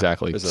routes. Yeah.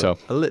 Exactly. There's so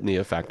a litany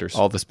of factors.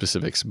 All the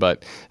specifics.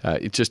 But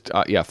it's just,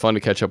 fun to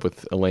catch up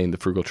with Elaine, the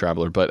Frugal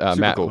Traveler. But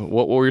Matt, cool.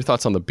 What were your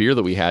thoughts on the beer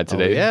that we had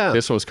today?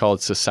 This one was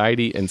called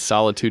Society and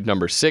Solitude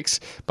No. 6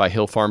 by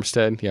Hill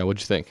Farmstead. Yeah, what'd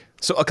you think?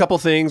 So a couple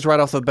things right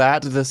off the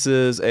bat. This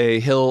is a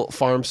Hill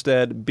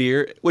Farmstead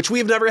beer, which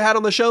we've never had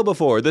on the show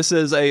before. This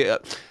is a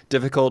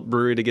difficult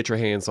brewery to get your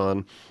hands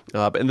on.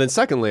 And then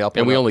secondly,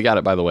 we only got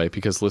it, by the way,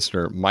 because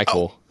listener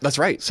Michael that's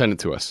right. sent it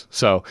to us.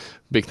 So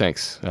big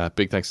thanks.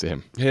 Big thanks to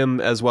him.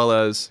 Him as well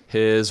as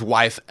his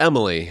wife,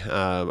 Emily,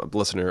 a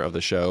listener of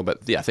the show. But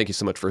yeah, thank you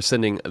so much for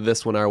sending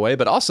this one our way.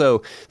 But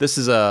also, this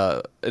is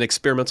an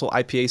experimental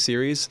IPA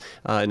series,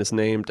 and it's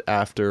named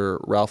after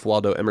Ralph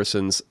Waldo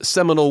Emerson's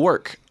seminal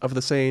work of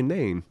the same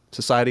name,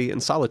 Society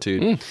and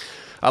Solitude.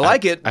 I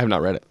like it. I have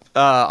not read it.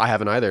 I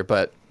haven't either,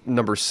 but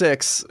number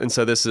 6, and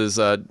so this is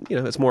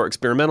it's more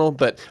experimental,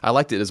 but I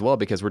liked it as well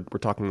because we're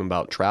talking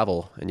about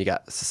travel, and you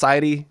got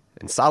society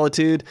and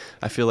solitude.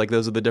 I feel like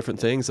those are the different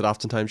things that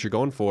oftentimes you're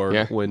going for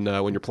when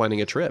you're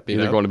planning a trip.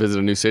 Either going to visit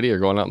a new city or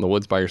going out in the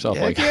woods by yourself,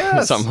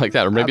 something like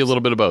that, or maybe a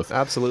little bit of both.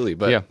 Absolutely,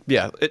 but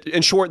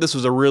in short, this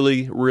was a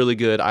really, really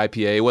good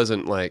IPA. It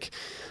wasn't like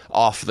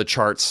off the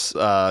charts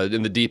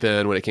in the deep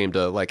end when it came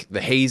to like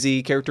the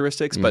hazy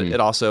characteristics, but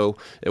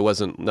it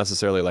wasn't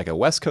necessarily like a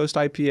West Coast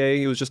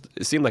IPA.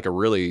 It seemed like a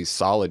really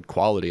solid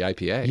quality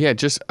IPA. Yeah,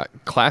 just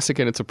classic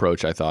in its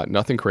approach, I thought.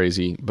 Nothing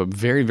crazy, but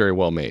very, very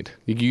well made.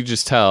 You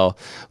just tell,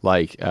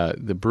 like,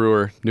 the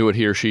brewer knew what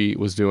he or she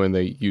was doing.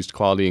 They used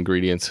quality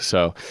ingredients.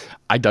 So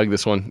I dug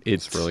this one.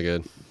 It's really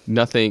good.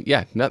 Nothing.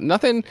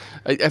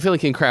 I feel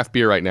like in craft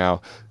beer right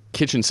now,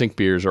 kitchen sink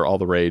beers are all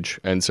the rage.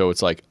 And so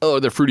it's like, oh,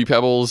 they're Fruity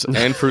Pebbles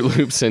and Fruit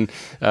Loops. And,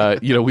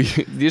 we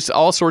just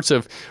all sorts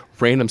of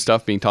random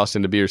stuff being tossed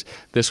into beers.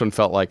 This one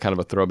felt like kind of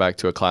a throwback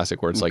to a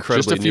classic where it's like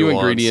just a few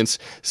ingredients,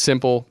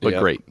 simple but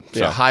great. So.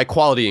 Yeah, high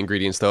quality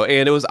ingredients though,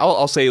 and it was.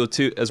 I'll say it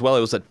too as well.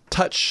 It was a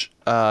touch.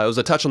 It was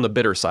a touch on the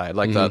bitter side.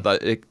 Like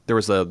there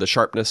was the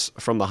sharpness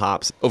from the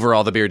hops.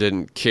 Overall, the beer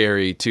didn't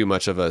carry too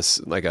much of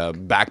a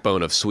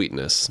backbone of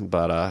sweetness.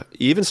 But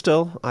even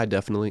still, I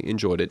definitely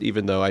enjoyed it.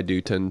 Even though I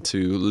do tend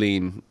to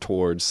lean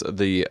towards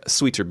the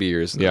sweeter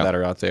beers that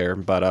are out there.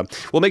 But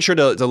we'll make sure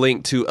to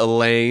link to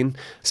Elaine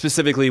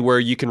specifically where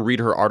you can read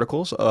her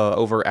articles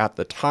over at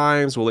the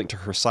Times. We'll link to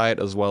her site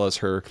as well as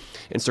her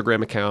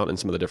Instagram account and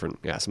some of the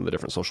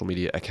different social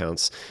media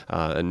accounts.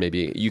 And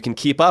maybe you can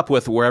keep up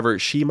with wherever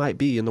she might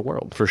be in the world.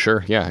 For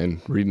sure, yeah. And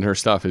reading her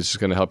stuff is just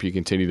going to help you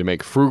continue to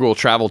make frugal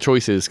travel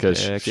choices because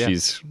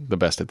she's the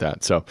best at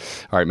that. So,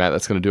 all right, Matt,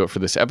 that's going to do it for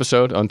this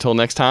episode. Until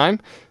next time,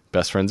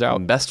 best friends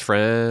out. Best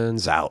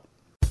friends out.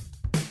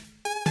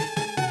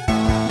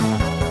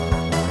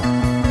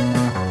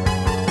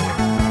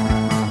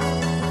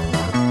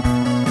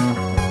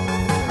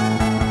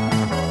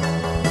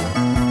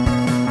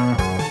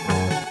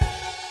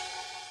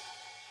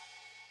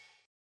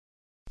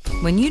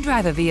 When you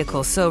drive a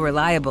vehicle so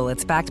reliable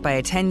it's backed by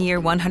a 10-year,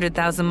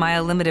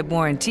 100,000-mile limited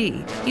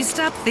warranty, you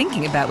stop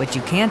thinking about what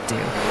you can't do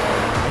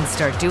and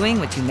start doing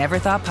what you never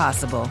thought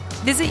possible.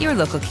 Visit your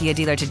local Kia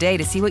dealer today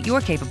to see what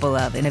you're capable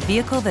of in a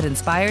vehicle that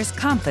inspires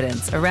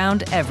confidence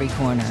around every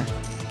corner.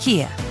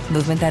 Kia,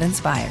 movement that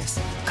inspires.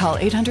 Call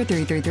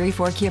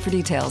 800-333-4KIA for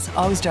details.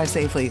 Always drive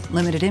safely.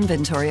 Limited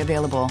inventory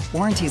available.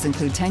 Warranties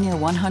include 10-year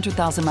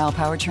 100,000-mile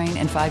powertrain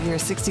and 5-year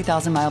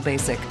 60,000-mile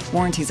basic.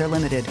 Warranties are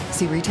limited.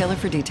 See retailer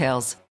for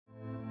details.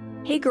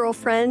 Hey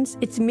girlfriends,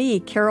 it's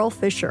me, Carol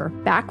Fisher,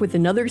 back with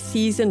another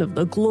season of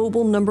the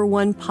global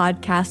 #1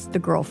 podcast, The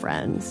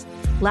Girlfriends.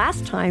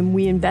 Last time,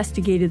 we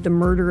investigated the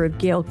murder of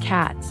Gail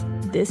Katz.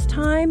 This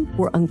time,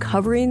 we're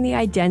uncovering the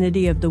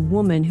identity of the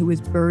woman who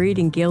was buried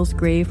in Gail's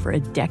grave for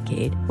a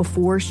decade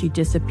before she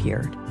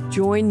disappeared.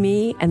 Join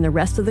me and the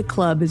rest of the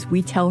club as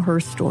we tell her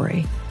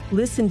story.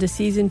 Listen to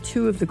Season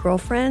 2 of The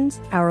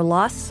Girlfriends, Our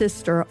Lost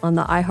Sister on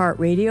the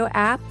iHeartRadio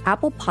app,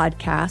 Apple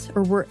Podcasts,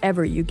 or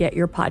wherever you get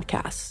your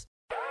podcasts.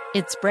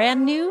 It's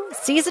brand new,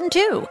 Season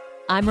 2.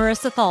 I'm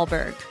Marissa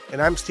Thalberg.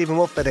 And I'm Stephen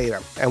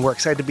Wolf-Bedeta, and we're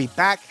excited to be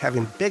back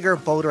having bigger,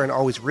 bolder, and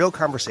always real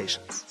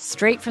conversations.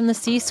 Straight from the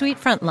C-suite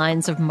front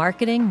lines of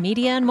marketing,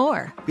 media, and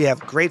more. We have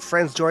great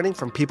friends joining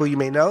from people you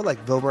may know,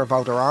 like Vilmer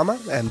Valderrama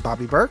and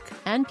Bobby Burke.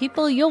 And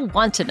people you'll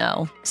want to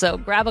know. So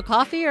grab a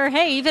coffee or,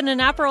 hey, even an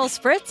Aperol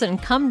Spritz and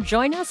come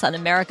join us on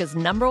America's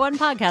 #1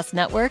 podcast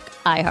network,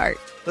 iHeart.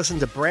 Listen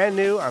to brand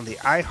new on the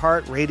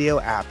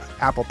iHeartRadio app,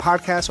 Apple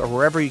Podcasts, or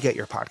wherever you get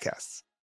your podcasts.